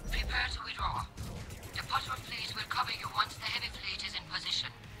 Prepare to withdraw. The patrol fleet will cover you once the heavy fleet is in position.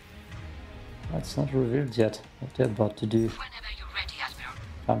 That's not revealed yet what they're about to do. Whenever you're ready, Admiral.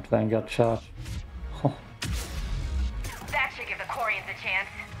 Time to Vanguard charge. Oh. That should give the Quarians a chance.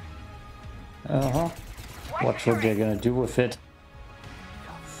 Uh-huh. Watch what they're gonna do with it.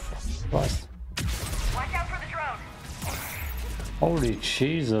 Christ. Watch out for the drone. Holy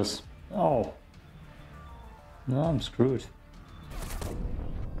Jesus. Oh. No, I'm screwed.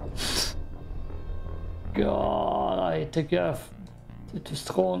 God, I hate the Geth. It is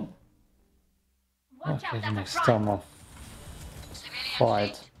thrown. Okay, the next time I'll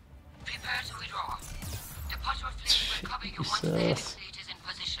fight. Prepare to withdraw. The patrol fleet will cover you once the heavy fleet is in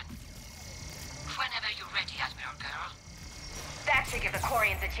position. Whenever you're ready, Admiral Girl. That should give the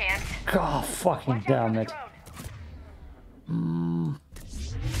Quarians a chance. God fucking damn it.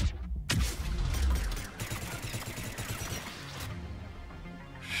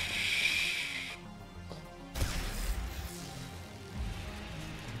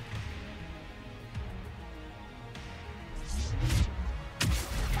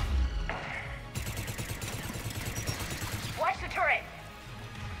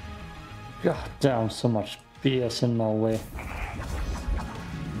 Damn, so much BS in my way.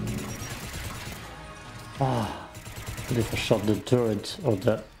 Ah, if I shot the turret or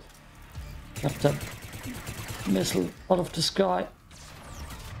got that missile out of the sky.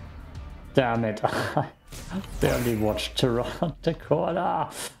 Damn it, I barely watched her around the corner.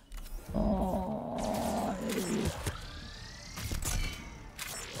 Oh,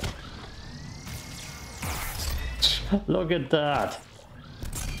 look at that.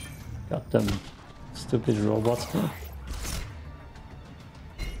 Got them stupid robots.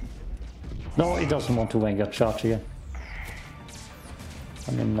 No, he doesn't want to Vanguard charge again.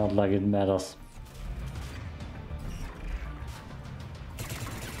 I mean, not like it matters.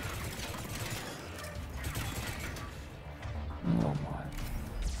 Oh my.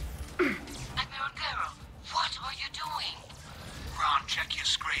 Admiral Girl, what are you doing? Ron, check your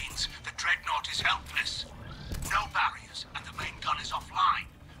screens. The Dreadnought is helpless. No barriers, and the main gun is offline.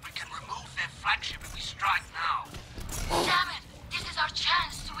 We can remove their flagship if we strike now. Damn it! This is our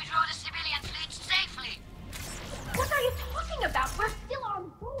chance to withdraw the civilian fleet safely. What are you talking about? We're still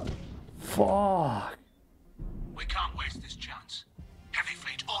on board. Fuck. We can't waste this chance. Heavy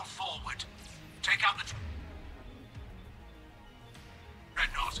fleet, all forward. Take out the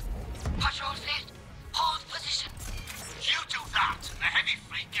Dreadnought. Patrol fleet, hold position. You do that, and the heavy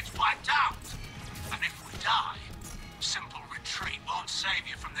fleet gets wiped out. And if we die, simple retreat won't save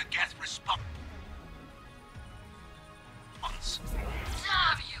you from the Geth response.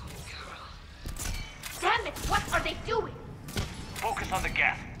 Damn you, girl. Damn it, what are they doing? Focus on the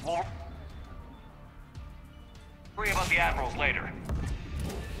Geth. We'll worry about the admirals later.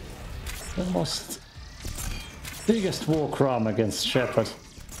 The most biggest war crime against Shepard.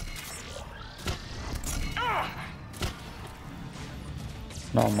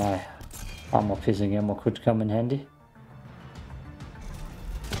 Now my armor piercing ammo could come in handy.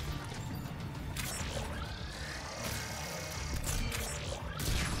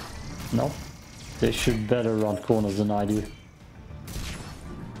 No, they shoot better around corners than I do.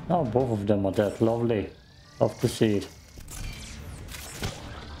 Oh, both of them are dead. Lovely. Love to see it.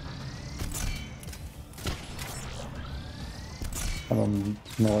 I don't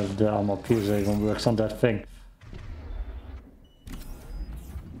know if the armor piercer even works on that thing.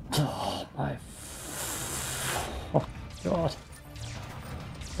 Oh my... Oh god.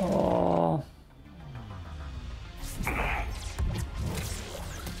 Oh...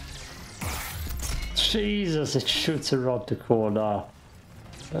 Jesus, it shoots around the corner.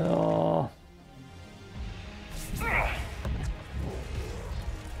 Oh...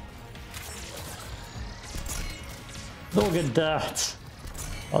 Look at that!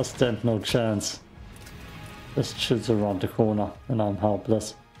 I stand no chance. Just shoots around the corner and I'm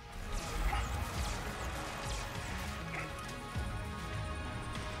helpless.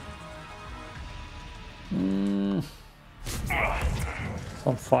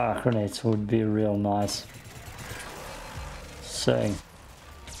 Some fire grenades would be real nice. Saying.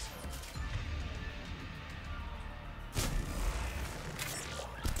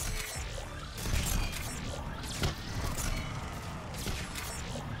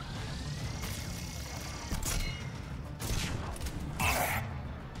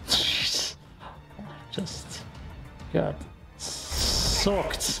 Just got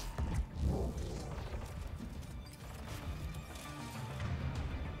soaked.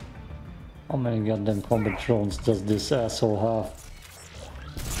 How many goddamn combat drones does this asshole have?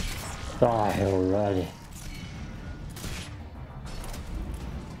 Die already.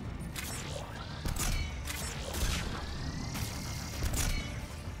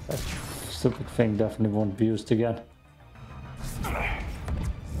 That stupid thing definitely won't be used again.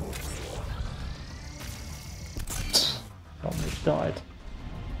 Probably died.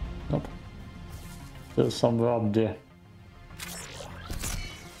 Nope. There's somewhere up there.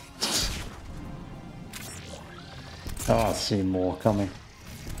 Oh, I see more coming.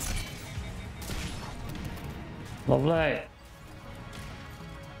 Lovely.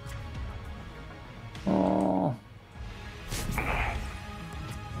 Oh.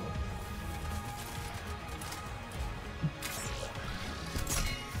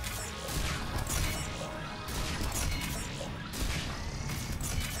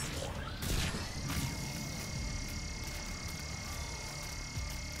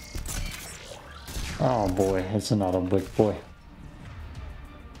 Oh boy, it's another big boy.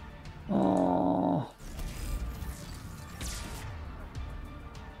 Oh.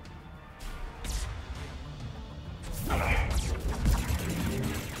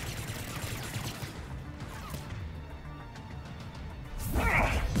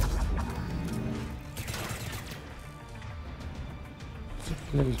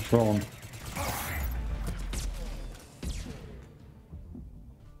 Little drone.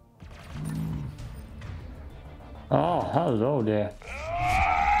 hello there.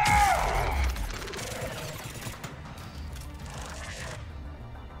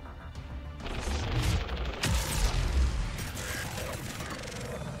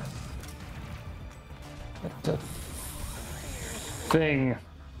 Get that thing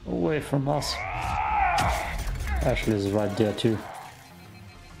away from us. Ashley is right there too.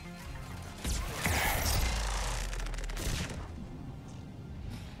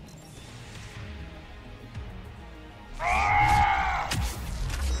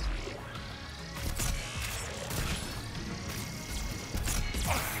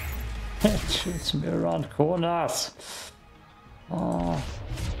 It shoots me around corners. Oh.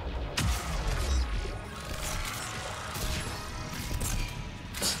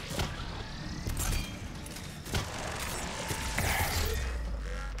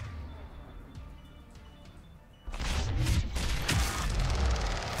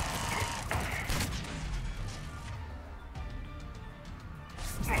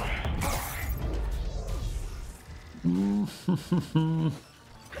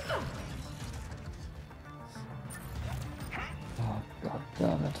 Oh, god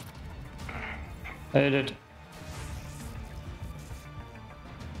damn it. Hate it.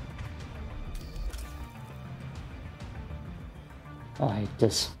 I hate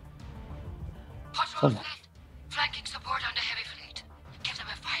this. Patrol fleet, flanking support on the heavy fleet. Give them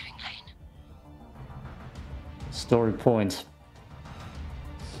a firing lane. Story point.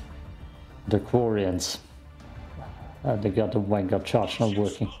 The Quarians. They got the Vanguard charge not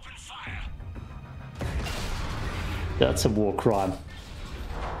working. That's a war crime.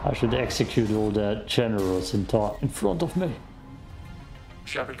 I should execute all the generals in front of me.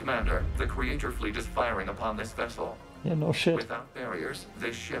 Shepard Commander, the Creator fleet is firing upon this vessel. Yeah, no shit. Without barriers,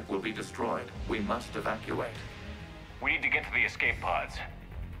 this ship will be destroyed. We must evacuate. We need to get to the escape pods.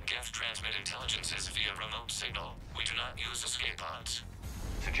 Geth transmit intelligences via remote signal. We do not use escape pods.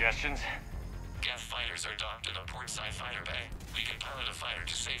 Suggestions? Geth fighters are docked in a portside fighter bay. We can pilot a fighter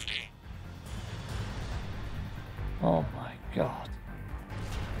to safety. Oh my god.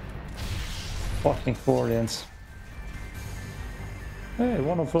 Fucking Quarians. Hey,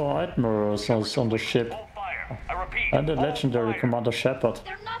 one of our admirals is on the ship. I repeat, And the legendary Commander Shepard.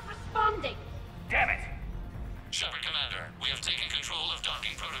 They're not responding. Damn it! Shepard Commander, we have taken control of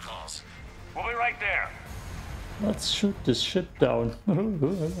docking protocols. We'll be right there. Let's shoot this ship down.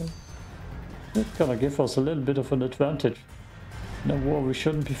 It's gonna give us a little bit of an advantage in a war we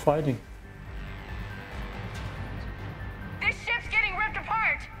shouldn't be fighting. This ship's getting ripped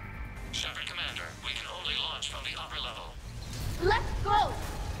apart! Shepard Commander, we can only launch from the upper level. Let's go!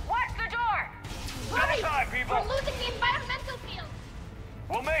 Watch the door! Hurry! Inside, people! We're losing the environmental field!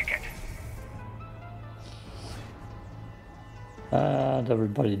 We'll make it! And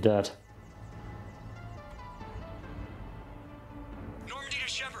everybody dead. Normandy to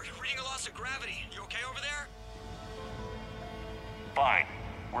Shepard, reading a loss of gravity. You okay over there? Fine.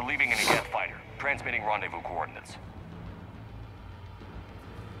 We're leaving in a Geth fighter. Transmitting rendezvous coordinates.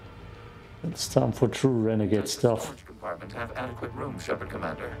 It's time for true renegade Does the stuff. storage compartment have adequate room, Shepard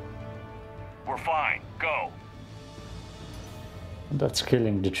Commander? We're fine. Go! And that's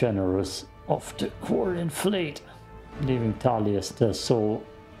killing the generals of the Quarian fleet. Leaving Tali as the sole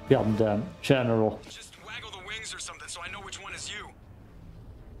goddamn general. Just waggle the wings or something so I know which one is you.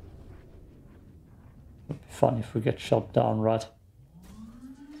 It'd be fun if we get shot down, right?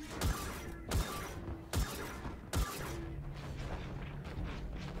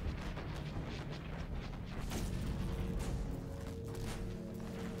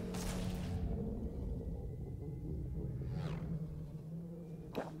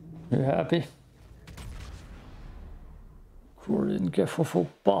 You happy? Quarian gaffable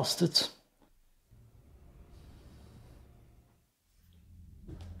bastards.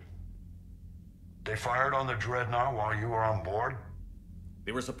 They fired on the Dreadnought while you were on board?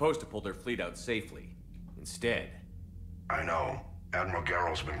 They were supposed to pull their fleet out safely. Instead... I know. Admiral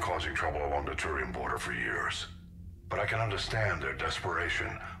Garrow's been causing trouble along the Turian border for years. But I can understand their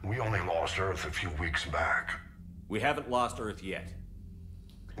desperation. We only lost Earth a few weeks back. We haven't lost Earth yet.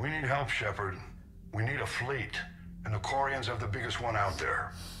 We need help, Shepard. We need a fleet. And the Quarians have the biggest one out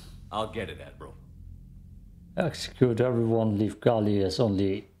there. I'll get it, Admiral. Execute everyone, leave Gali as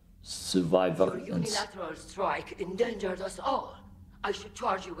only survivor. Your unilateral strike endangered us all. I should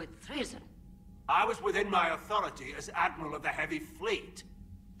charge you with treason. I was within my authority as Admiral of the Heavy Fleet.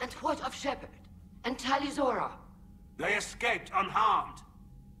 And what of Shepard? And Talizora? They escaped unharmed.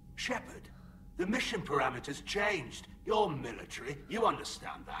 Shepard, the mission parameters changed. You're military, you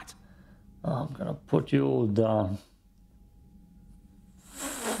understand that. I'm gonna put you all down.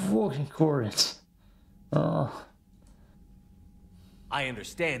 Fucking Quarians. I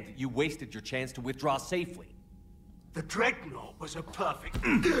understand that you wasted your chance to withdraw safely. The Dreadnought was a perfect...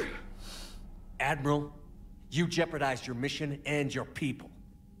 Admiral, you jeopardized your mission and your people.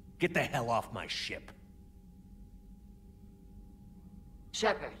 Get the hell off my ship.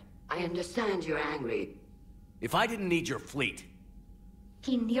 Shepard, I understand you're angry. If I didn't need your fleet...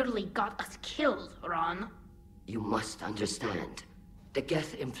 He nearly got us killed, Ron. You must understand. The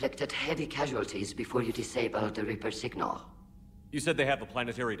Geth inflicted heavy casualties before you disabled the Reaper signal. You said they have a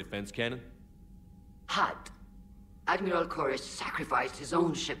planetary defense cannon? Had. Admiral Koris sacrificed his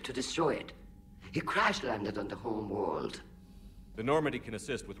own ship to destroy it. He crash-landed on the home world. The Normandy can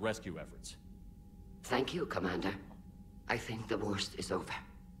assist with rescue efforts. Thank you, Commander. I think the worst is over.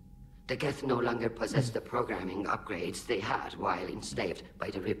 The Geth no longer possess the programming upgrades they had while enslaved by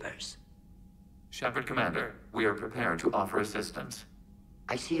the Reapers. Shepard, Commander, we are prepared to offer assistance.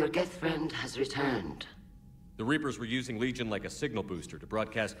 I see your Geth friend has returned. The Reapers were using Legion like a signal booster to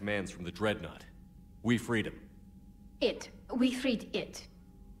broadcast commands from the Dreadnought. We freed him. We freed it.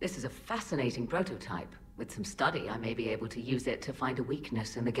 This is a fascinating prototype. With some study, I may be able to use it to find a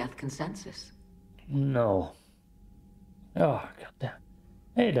weakness in the Geth consensus. No. Oh, goddamn.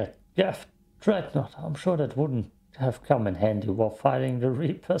 Hey, that Geth Dreadnought. I'm sure that wouldn't have come in handy while fighting the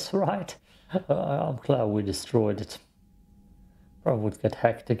Reapers, right? I'm glad we destroyed it. Probably would get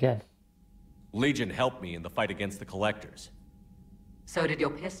hacked again. Legion helped me in the fight against the Collectors. So did your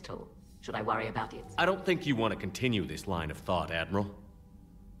pistol. Should I worry about it? I don't think you want to continue this line of thought, Admiral.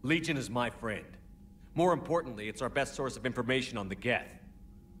 Legion is my friend. More importantly, it's our best source of information on the Geth.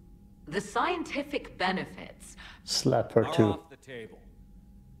 The scientific benefits... Slap her too. Off the table.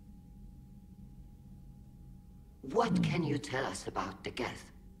 What can you tell us about the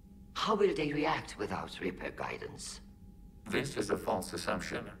Geth? How will they react without Reaper guidance? This is a false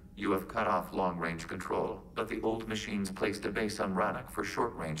assumption. You have cut off long-range control, but the old machines placed a base on Rannoch for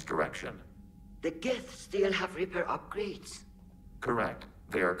short-range direction. The Geth still have Reaper upgrades? Correct.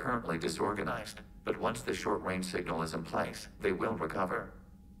 They are currently disorganized, but once the short-range signal is in place, they will recover.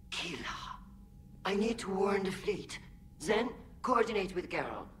 Kila, I need to warn the fleet. Then, coordinate with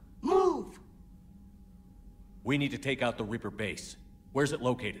Geralt. Move! We need to take out the Reaper base. Where's it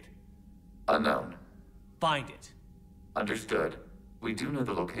located? Unknown. Find it. Understood. We do know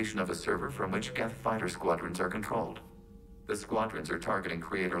the location of a server from which Geth fighter squadrons are controlled. The squadrons are targeting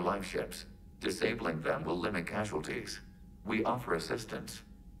Creator life ships. Disabling them will limit casualties. We offer assistance.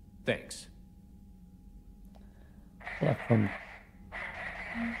 Thanks. I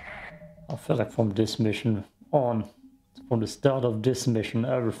feel like from this mission on, from the start of this mission,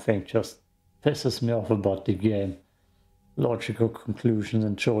 everything just pisses me off about the game. Logical conclusions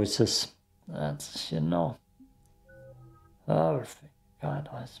and choices. That's, you know, everything kind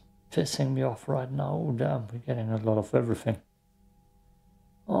of is pissing me off right now. Oh damn, we're getting a lot of everything.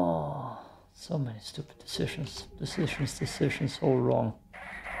 Oh, so many stupid decisions. Decisions, all wrong.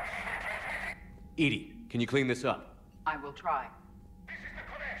 EDI, can you clean this up? I will try. This is the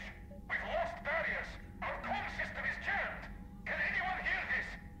Kodesh. We've lost barriers. Our comm system is jammed. Can anyone hear this?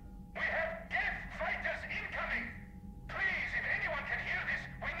 We have Geth fighters incoming. Please, if anyone can hear this,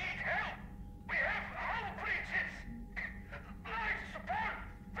 we need help. We have hull breaches. Life support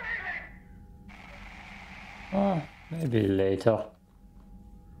failing. Ah, maybe later.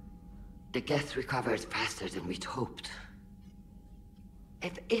 The Geth recovered faster than we'd hoped.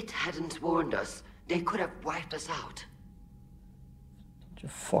 If it hadn't warned us, they could have wiped us out. Don't you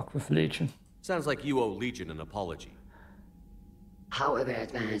fuck with Legion. Sounds like you owe Legion an apology. However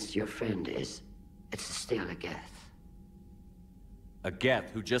advanced your friend is, it's still a Geth. A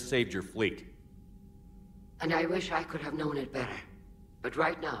Geth who just saved your fleet. And I wish I could have known it better. But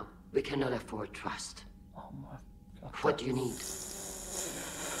right now, we cannot afford trust. Oh my god. What do you need?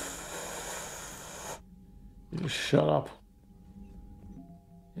 You shut up.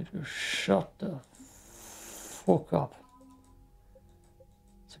 You shut the fuck up.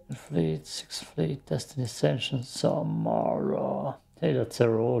 Second Fleet, Sixth Fleet, Destiny Ascension, Samara. Hey, that's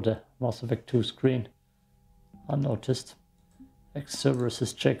Zero Order. Mass Effect 2 screen. Unnoticed. X-Cerberus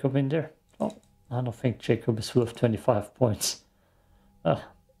is Jacob in there? Oh, I don't think Jacob is worth 25 points. As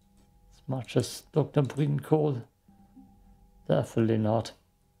much as Dr. Brinkhall. Definitely not.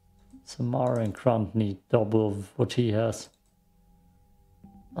 Samara and Grant need double of what he has.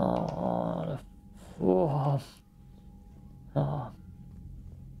 Oh,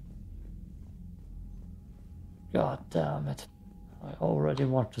 God damn it. I already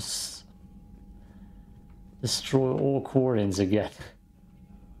want to destroy all Quarians again.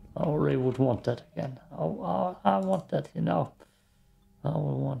 I already would want that again. I want that, you know. I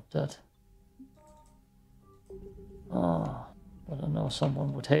will want that. Oh, But I know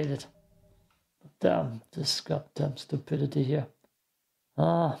someone would hate it. But damn, this goddamn stupidity here.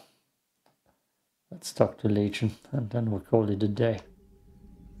 Let's talk to Legion, and then we'll call it a day.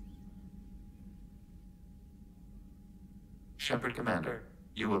 Shepard Commander,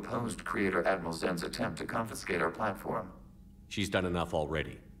 you opposed Creator Admiral Zen's attempt to confiscate our platform. She's done enough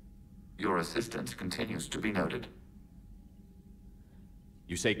already. Your assistance continues to be noted.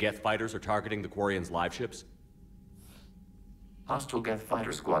 You say Geth fighters are targeting the Quarians' live ships? Hostile Geth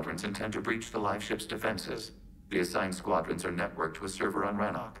fighter squadrons intend to breach the live ship's defenses. The assigned squadrons are networked to a server on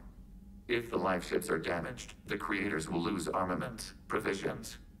Rannoch. If the live ships are damaged, the creators will lose armaments,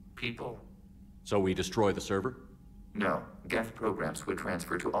 provisions, people. So we destroy the server? No, Geth programs would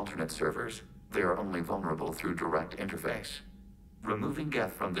transfer to alternate servers. They are only vulnerable through direct interface. Removing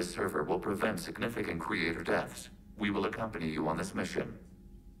Geth from this server will prevent significant creator deaths. We will accompany you on this mission.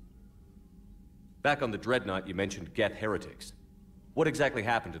 Back on the Dreadnought, you mentioned Geth heretics. What exactly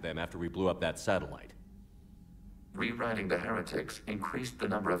happened to them after we blew up that satellite? Rewriting the heretics increased the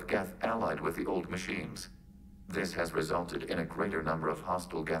number of Geth allied with the old machines. This has resulted in a greater number of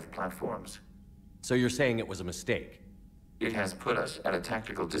hostile Geth platforms. So you're saying it was a mistake? It has put us at a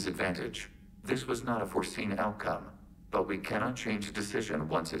tactical disadvantage. This was not a foreseen outcome, but we cannot change a decision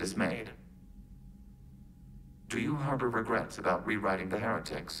once it is made. Do you harbor regrets about rewriting the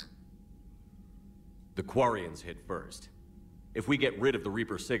heretics? The Quarians hit first. If we get rid of the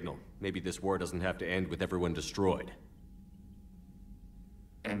Reaper signal, maybe this war doesn't have to end with everyone destroyed.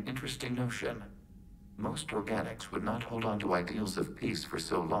 An interesting notion. Most organics would not hold on to ideals of peace for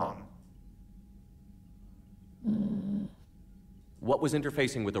so long. What was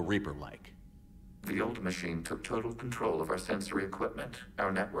interfacing with a Reaper like? The old machine took total control of our sensory equipment,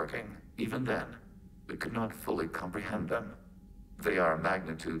 our networking. Even then, we could not fully comprehend them. They are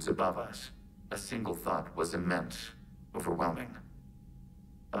magnitudes above us. A single thought was immense, overwhelming,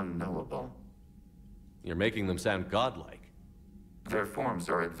 unknowable. You're making them sound godlike. Their forms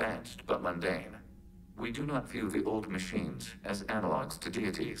are advanced but mundane. We do not view the old machines as analogs to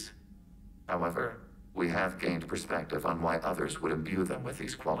deities. However, we have gained perspective on why others would imbue them with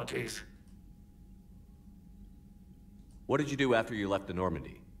these qualities. What did you do after you left the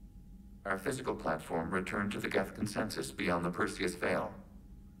Normandy? Our physical platform returned to the Geth consensus beyond the Perseus Veil.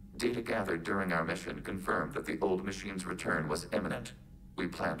 Data gathered during our mission confirmed that the old machine's return was imminent. We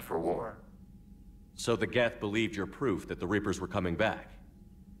planned for war. So the Geth believed your proof that the Reapers were coming back?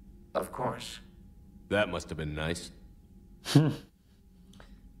 Of course. That must have been nice. Somehow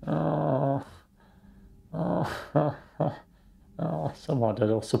that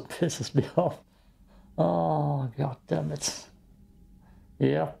also pisses me off. Oh, god damn it.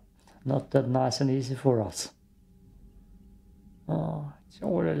 Yeah, not that nice and easy for us. Oh, it's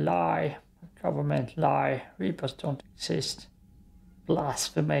all a lie. A government lie. Reapers don't exist.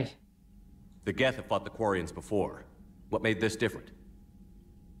 Blasphemy. The Geth have fought the Quarians before. What made this different?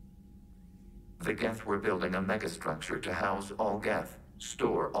 The Geth were building a megastructure to house all Geth,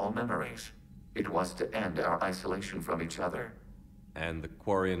 store all memories. It was to end our isolation from each other. And the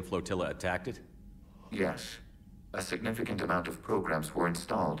Quarian flotilla attacked it? Yes. A significant amount of programs were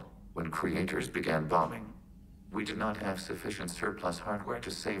installed when creators began bombing. We did not have sufficient surplus hardware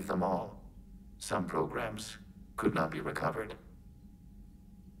to save them all. Some programs could not be recovered.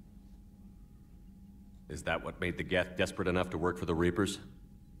 Is that what made the Geth desperate enough to work for the Reapers?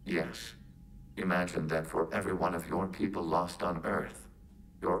 Yes. Imagine that for every one of your people lost on Earth,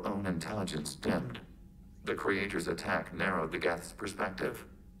 your own intelligence dimmed. The Creator's attack narrowed the Geth's perspective.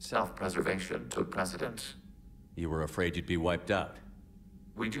 Self-preservation took precedence. You were afraid you'd be wiped out.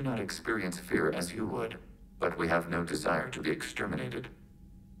 We do not experience fear as you would, but we have no desire to be exterminated.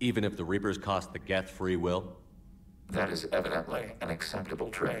 Even if the Reapers cost the Geth free will? That is evidently an acceptable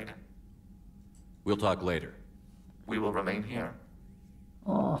trade. We'll talk later. We will remain here.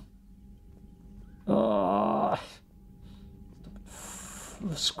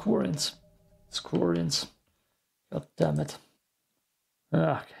 Quarians. God damn it.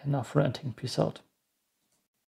 Okay, enough ranting. Peace out.